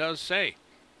 God does say,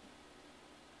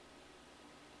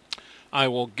 I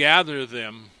will gather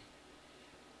them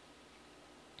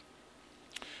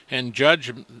and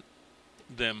judge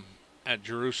them at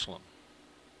Jerusalem.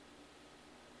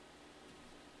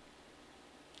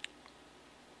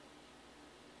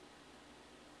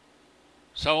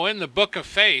 So in the book of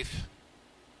faith,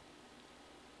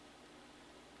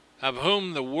 of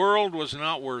whom the world was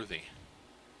not worthy,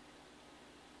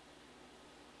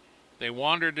 they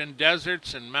wandered in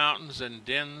deserts and mountains and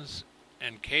dens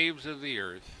and caves of the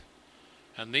earth,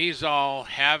 and these all,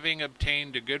 having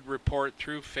obtained a good report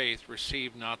through faith,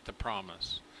 received not the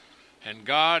promise. And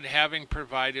God, having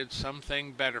provided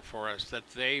something better for us,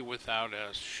 that they without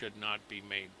us should not be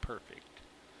made perfect.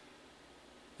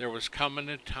 There was coming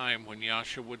a time when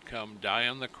Yahshua would come, die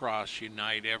on the cross,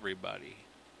 unite everybody,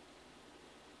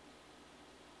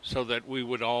 so that we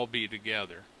would all be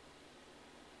together.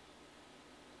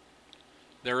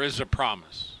 There is a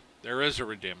promise. There is a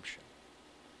redemption.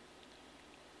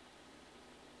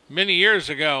 Many years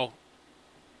ago,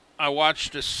 I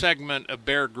watched a segment of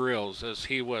Bear Grylls as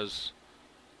he was,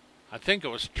 I think it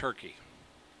was Turkey.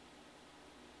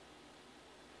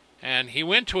 And he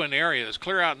went to an area that's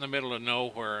clear out in the middle of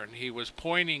nowhere, and he was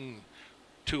pointing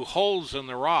to holes in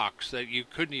the rocks that you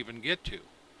couldn't even get to.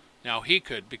 Now he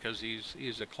could, because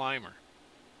he's a climber.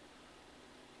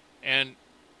 And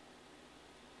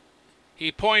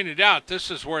he pointed out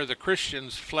this is where the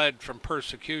Christians fled from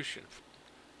persecution.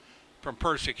 From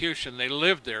persecution, they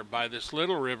lived there by this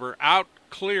little river,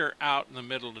 clear out in the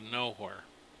middle of nowhere.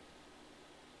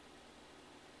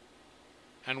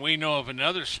 And we know of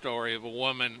another story of a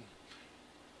woman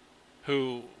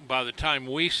who, by the time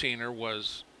we seen her,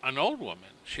 was an old woman.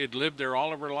 She had lived there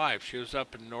all of her life. She was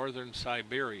up in northern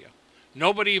Siberia.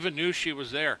 Nobody even knew she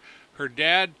was there. Her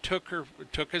dad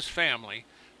took his family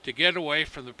to get away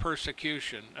from the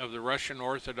persecution of the Russian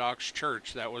Orthodox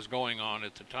Church that was going on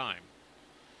at the time.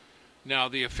 Now,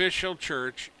 the official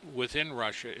church within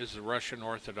Russia is the Russian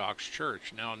Orthodox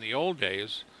Church. Now, in the old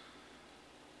days,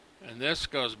 and this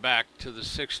goes back to the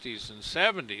 60s and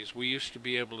 70s, we used to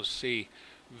be able to see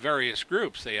various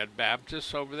groups. They had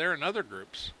Baptists over there and other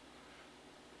groups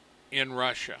in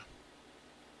Russia.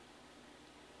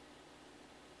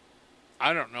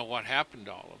 I don't know what happened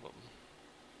to all of them.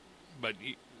 But,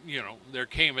 you know, there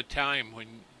came a time when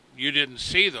you didn't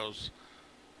see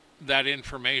that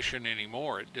information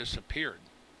anymore. It disappeared.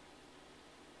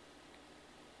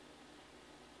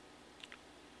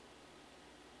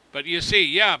 But you see,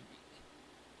 yeah,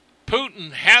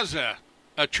 Putin has a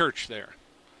church there.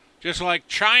 Just like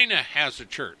China has a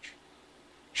church.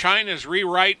 China's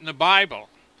rewriting the Bible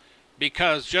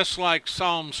because just like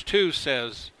Psalms 2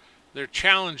 says, they're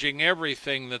challenging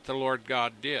everything that the Lord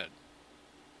God did.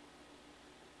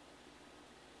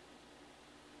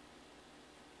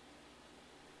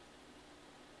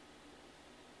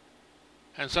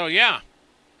 And so, yeah,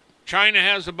 China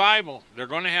has a Bible. They're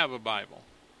going to have a Bible.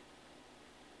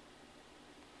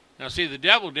 Now, see, the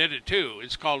devil did it too.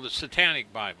 It's called the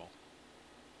Satanic Bible.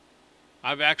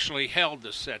 I've actually held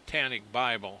the Satanic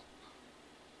Bible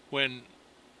when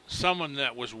someone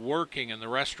that was working in the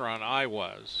restaurant I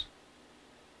was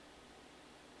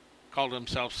called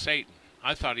himself Satan.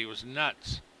 I thought he was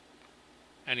nuts.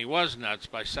 And he was nuts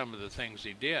by some of the things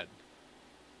he did.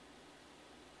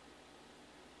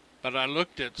 But I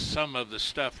looked at some of the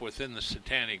stuff within the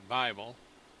Satanic Bible.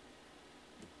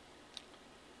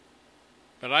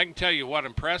 But I can tell you what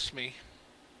impressed me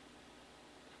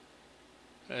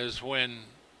is when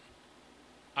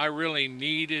I really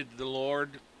needed the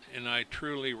Lord and I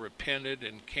truly repented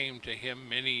and came to Him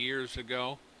many years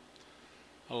ago.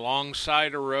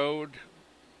 Alongside a road,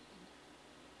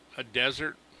 a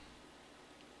desert,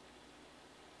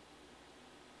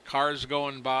 cars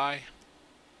going by,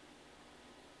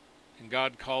 and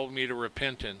God called me to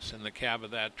repentance in the cab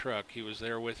of that truck. He was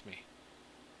there with me.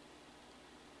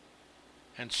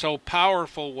 And so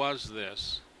powerful was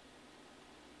this.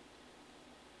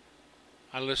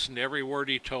 I listened to every word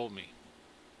He told me.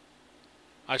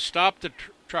 I stopped the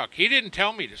truck. He didn't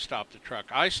tell me to stop the truck.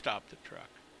 I stopped the truck.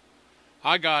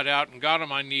 I got out and got on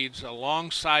my knees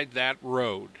alongside that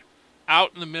road,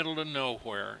 out in the middle of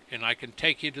nowhere, and I can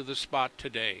take you to the spot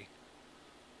today.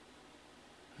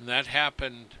 And that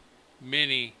happened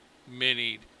many,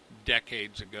 many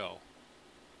decades ago.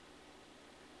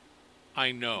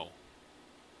 I know.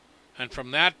 And from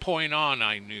that point on,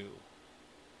 I knew.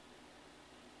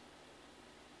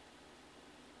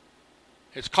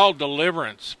 It's called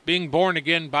deliverance, being born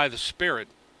again by the Spirit.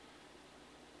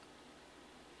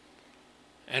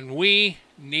 And we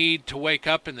need to wake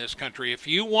up in this country. If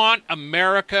you want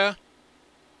America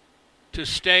to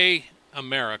stay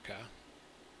America,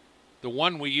 the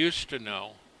one we used to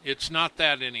know, it's not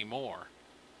that anymore,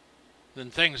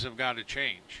 then things have got to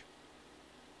change.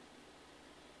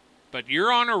 But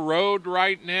you're on a road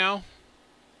right now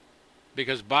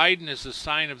because Biden is the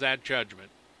sign of that judgment.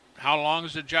 How long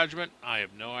is the judgment? I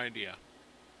have no idea.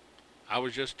 I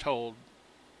was just told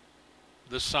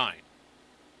the sign.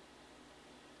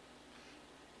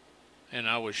 And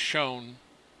I was shown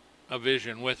a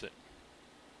vision with it.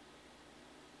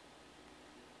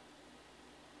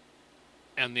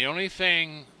 And the only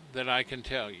thing that I can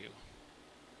tell you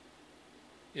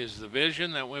is the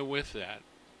vision that went with that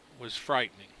was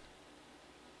frightening.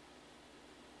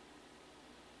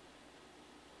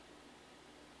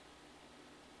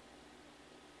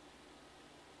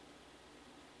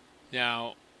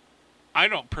 Now, I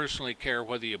don't personally care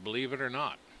whether you believe it or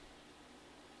not.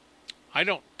 I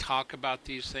don't talk about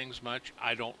these things much.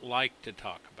 I don't like to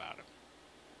talk about them.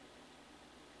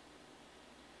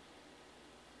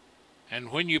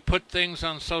 And when you put things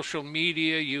on social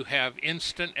media, you have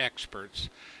instant experts.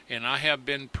 And I have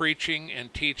been preaching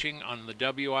and teaching on the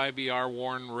WIBR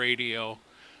Warren Radio,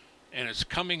 and it's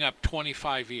coming up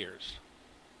 25 years.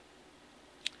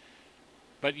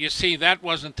 But you see, that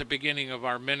wasn't the beginning of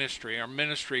our ministry. Our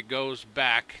ministry goes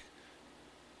back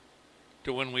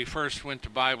to when we first went to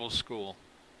Bible school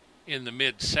in the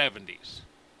mid-70s.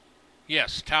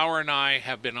 Yes, Tower and I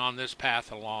have been on this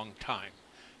path a long time,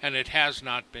 and it has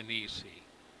not been easy.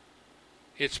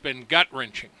 It's been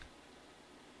gut-wrenching.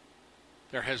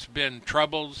 There has been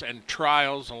troubles and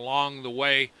trials along the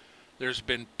way. There's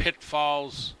been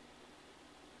pitfalls.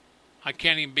 I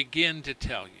can't even begin to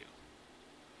tell you.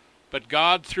 But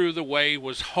God, through the way,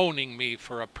 was honing me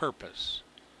for a purpose.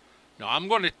 Now, I'm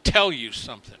going to tell you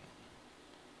something.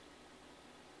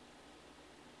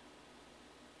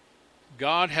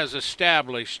 God has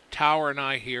established Tower and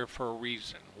I here for a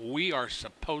reason. We are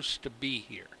supposed to be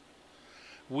here.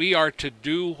 We are to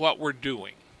do what we're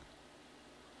doing.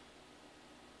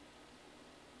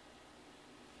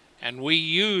 And we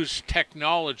use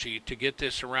technology to get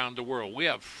this around the world. We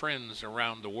have friends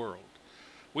around the world.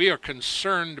 We are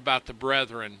concerned about the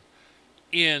brethren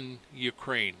in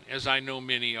Ukraine, as I know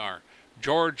many are.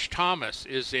 George Thomas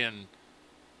is in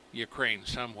Ukraine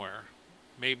somewhere.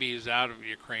 Maybe he's out of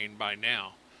Ukraine by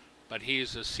now, but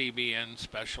he's a CBN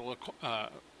special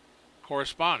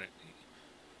correspondent.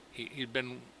 He'd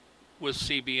been with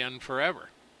CBN forever.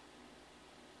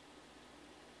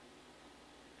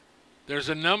 There's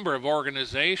a number of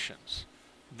organizations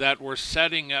that were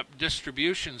setting up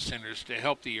distribution centers to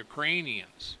help the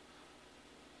Ukrainians.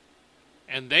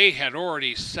 And they had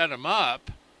already set them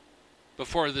up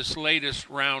before this latest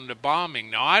round of bombing.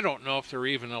 Now, I don't know if they're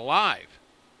even alive.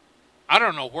 I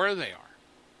don't know where they are.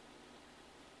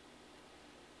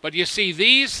 But you see,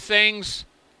 these things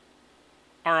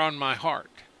are on my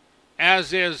heart,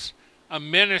 as is a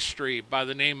ministry by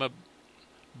the name of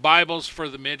Bibles for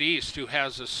the Mideast, who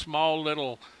has a small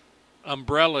little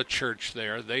umbrella church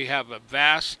there. They have a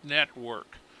vast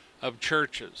network of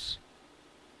churches.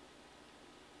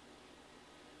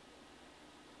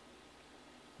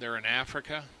 They're in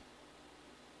Africa.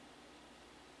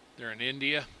 They're in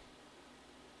India.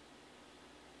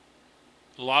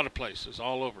 A lot of places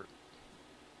all over.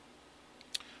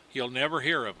 You'll never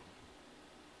hear of them.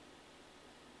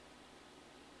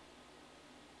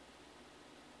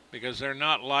 because they're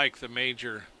not like the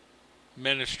major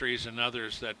ministries and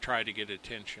others that try to get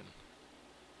attention.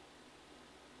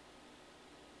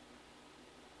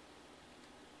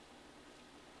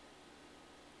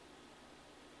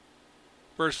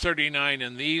 Verse 39,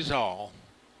 and these all,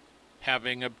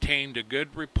 having obtained a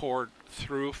good report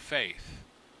through faith,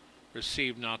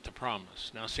 received not the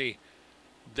promise. Now see,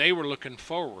 they were looking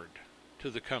forward to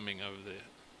the coming of the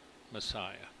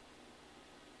Messiah.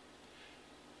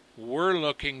 We're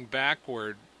looking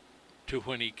backward to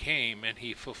when he came and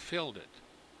he fulfilled it.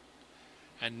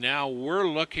 And now we're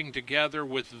looking together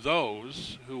with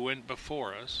those who went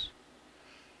before us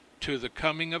to the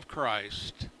coming of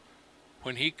Christ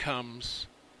when he comes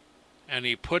and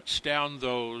he puts down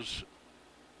those,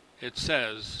 it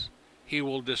says, he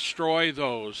will destroy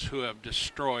those who have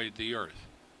destroyed the earth.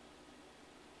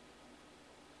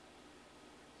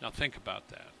 Now think about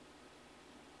that.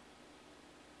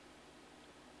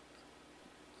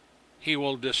 He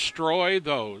will destroy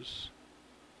those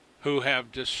who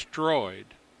have destroyed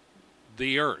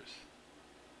the earth.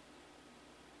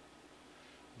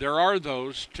 There are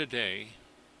those today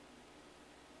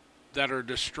that are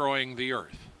destroying the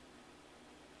earth.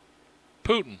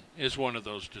 Putin is one of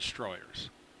those destroyers.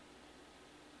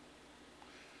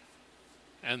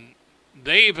 And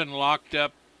they even locked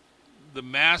up the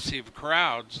massive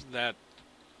crowds that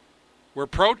were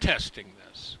protesting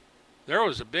this. There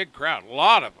was a big crowd, a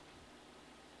lot of them.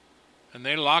 And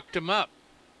they locked them up.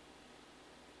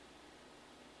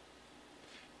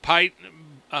 Putin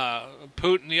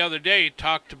the other day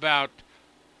talked about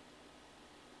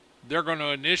they're going to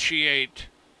initiate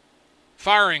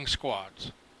firing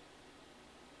squads.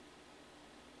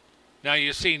 Now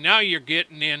you see, now you're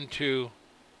getting into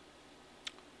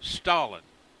Stalin,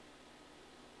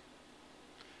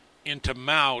 into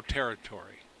Mao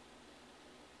territory.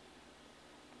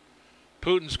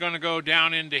 Putin's going to go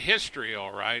down into history,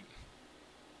 all right.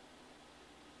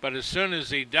 But as soon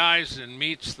as he dies and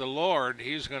meets the Lord,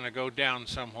 he's going to go down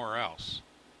somewhere else.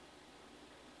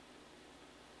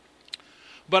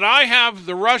 But I have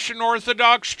the Russian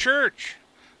Orthodox Church.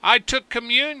 I took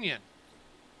communion.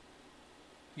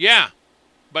 Yeah,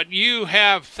 but you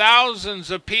have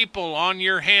thousands of people on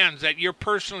your hands that you're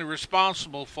personally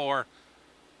responsible for,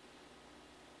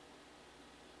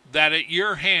 that at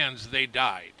your hands they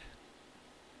died.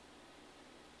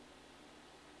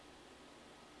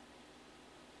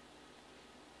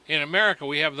 In America,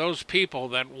 we have those people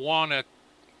that want to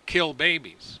kill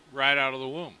babies right out of the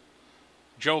womb.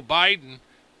 Joe Biden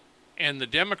and the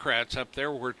Democrats up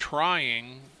there were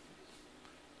trying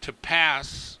to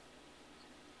pass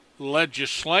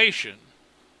legislation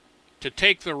to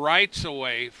take the rights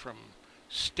away from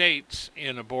states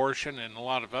in abortion and a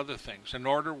lot of other things,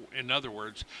 in other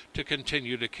words, to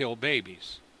continue to kill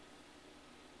babies.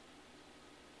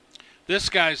 This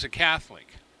guy's a Catholic.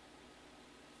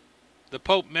 The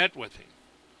Pope met with him.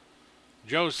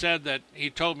 Joe said that he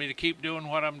told me to keep doing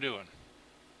what I'm doing.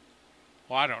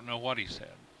 Well, I don't know what he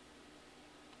said.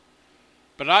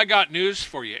 But I got news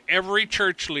for you. Every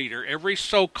church leader, every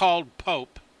so-called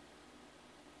pope,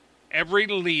 every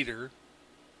leader,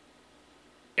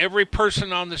 every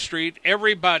person on the street,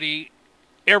 everybody,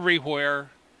 everywhere,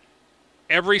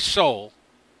 every soul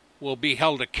will be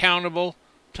held accountable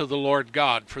to the Lord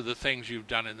God for the things you've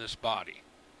done in this body.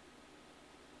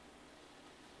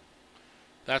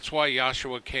 That's why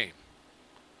Yahshua came.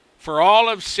 For all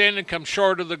have sinned and come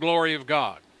short of the glory of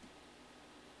God.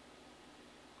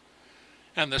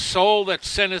 And the soul that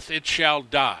sinneth, it shall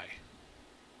die.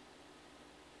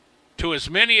 To as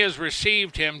many as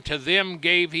received him, to them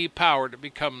gave he power to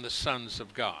become the sons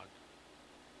of God.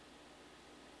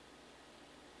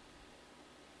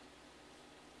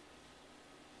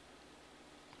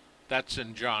 That's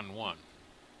in John 1.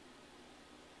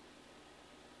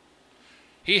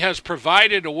 He has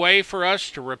provided a way for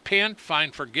us to repent,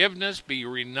 find forgiveness, be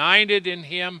reunited in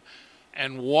him,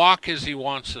 and walk as he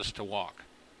wants us to walk.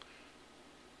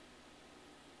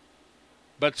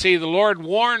 But see, the Lord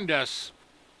warned us,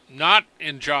 not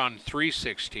in John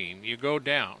 3:16. You go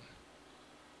down,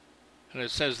 and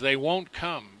it says they won't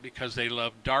come because they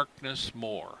love darkness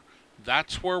more.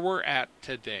 That's where we're at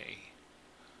today.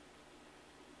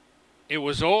 It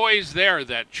was always there,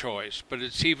 that choice, but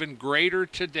it's even greater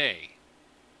today.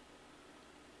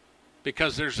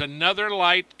 Because there's another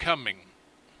light coming.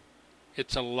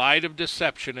 It's a light of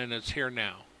deception, and it's here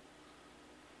now.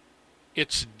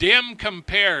 It's dim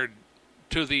compared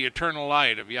to the eternal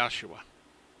light of Yahshua.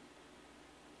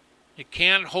 It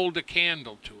can't hold a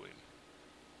candle to him.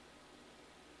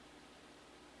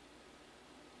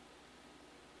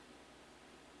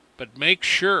 But make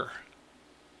sure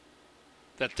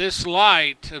that this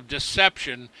light of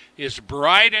deception is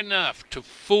bright enough to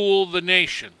fool the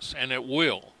nations, and it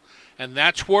will. And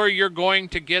that's where you're going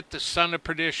to get the son of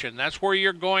perdition. That's where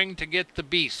you're going to get the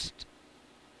beast.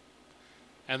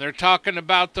 And they're talking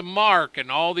about the mark and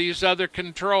all these other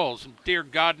controls. Dear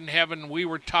God in heaven, we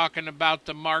were talking about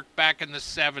the mark back in the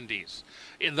 70s.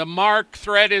 The mark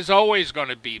threat is always going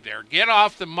to be there. Get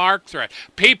off the mark threat.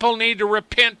 People need to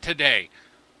repent today.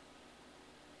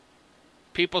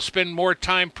 People spend more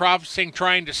time prophesying,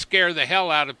 trying to scare the hell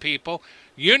out of people.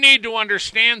 You need to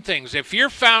understand things. If you're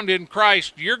found in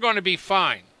Christ, you're going to be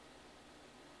fine.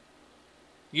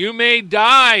 You may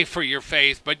die for your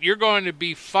faith, but you're going to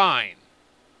be fine.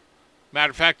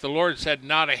 Matter of fact, the Lord said,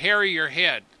 not a hair of your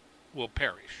head will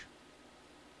perish.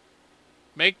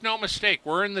 Make no mistake,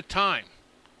 we're in the time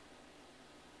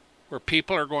where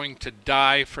people are going to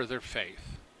die for their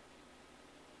faith.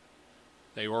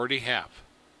 They already have.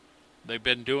 They've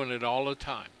been doing it all the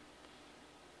time.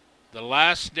 The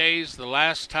last days, the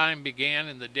last time began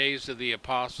in the days of the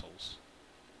apostles.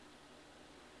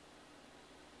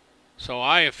 So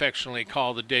I affectionately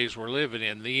call the days we're living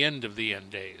in the end of the end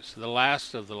days, the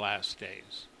last of the last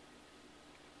days.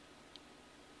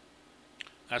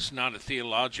 That's not a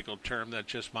theological term,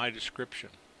 that's just my description.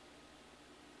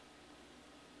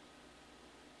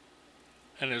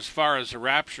 And as far as the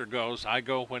rapture goes, I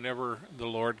go whenever the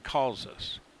Lord calls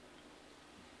us.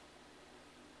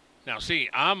 Now see,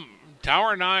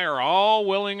 Tower and I are all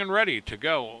willing and ready to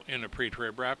go in a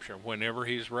pre-trib rapture whenever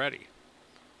he's ready,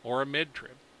 or a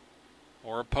mid-trib,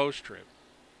 or a post-trib.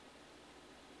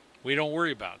 We don't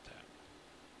worry about that.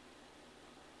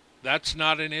 That's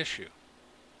not an issue.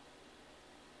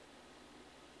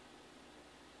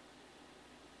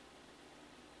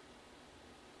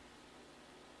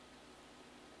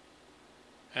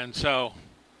 And so,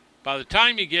 by the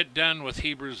time you get done with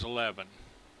Hebrews 11,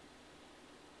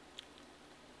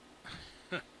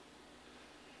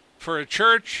 for a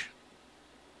church,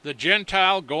 the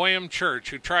Gentile Goyim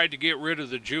church, who tried to get rid of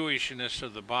the Jewishness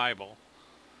of the Bible,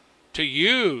 to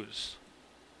use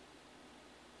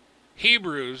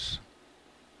Hebrews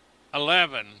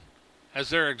 11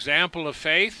 as their example of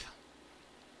faith,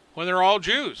 when they're all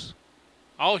Jews,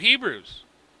 all Hebrews.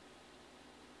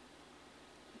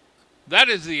 That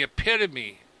is the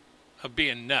epitome of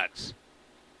being nuts.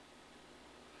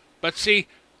 But see,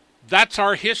 that's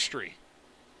our history.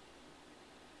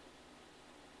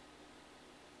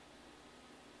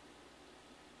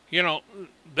 You know,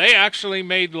 they actually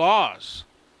made laws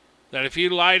that if you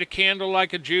light a candle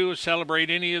like a Jew or celebrate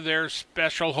any of their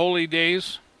special holy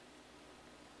days,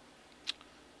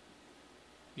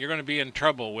 you're going to be in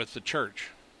trouble with the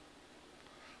church.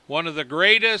 One of the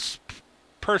greatest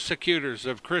persecutors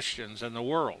of Christians in the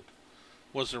world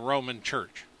was the Roman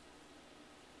Church.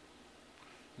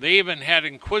 They even had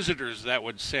inquisitors that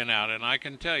would send out, and I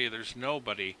can tell you there's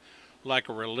nobody like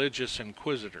a religious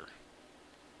inquisitor,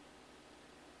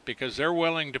 because they're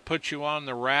willing to put you on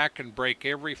the rack and break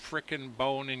every frickin'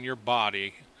 bone in your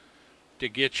body to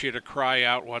get you to cry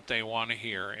out what they want to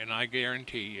hear, and I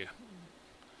guarantee you,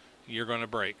 you're going to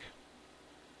break.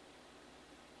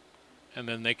 And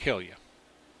then they kill you.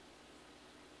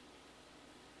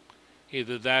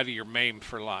 Either that or you're maimed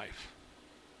for life.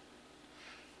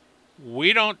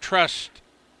 We don't trust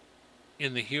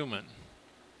in the human.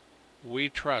 We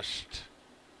trust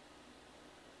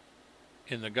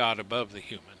in the God above the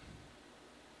human.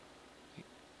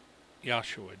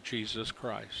 Yahshua, Jesus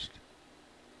Christ,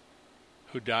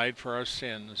 who died for our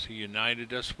sins, who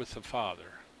united us with the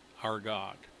Father, our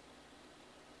God.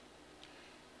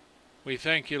 We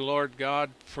thank you, Lord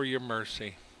God, for your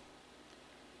mercy.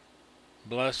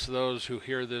 Bless those who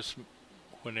hear this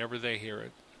whenever they hear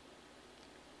it.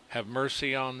 Have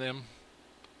mercy on them.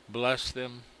 Bless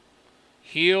them.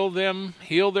 Heal them.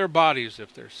 Heal their bodies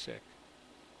if they're sick.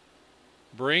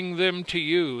 Bring them to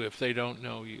you if they don't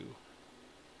know you.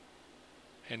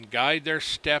 And guide their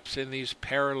steps in these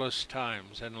perilous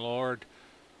times. And Lord,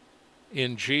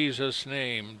 in Jesus'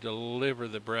 name, deliver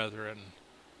the brethren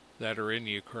that are in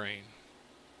Ukraine.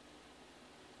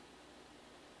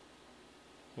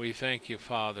 We thank you,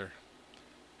 Father.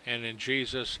 And in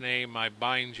Jesus' name, I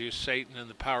bind you, Satan, and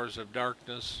the powers of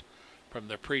darkness from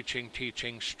the preaching,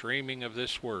 teaching, streaming of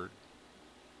this word.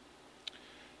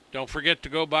 Don't forget to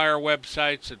go by our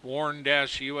websites at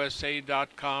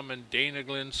warn-usa.com and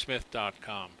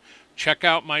danaglennsmith.com. Check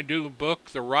out my new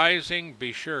book, The Rising.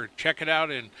 Be sure, check it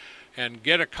out and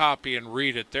get a copy and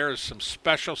read it. There is some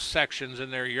special sections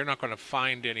in there you're not going to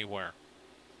find anywhere.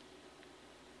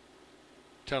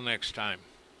 Till next time,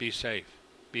 be safe.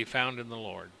 Be found in the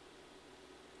Lord.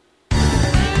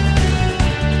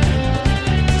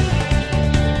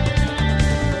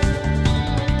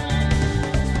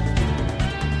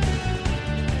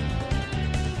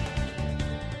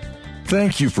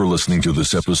 Thank you for listening to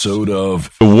this episode of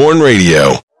Warn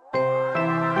Radio.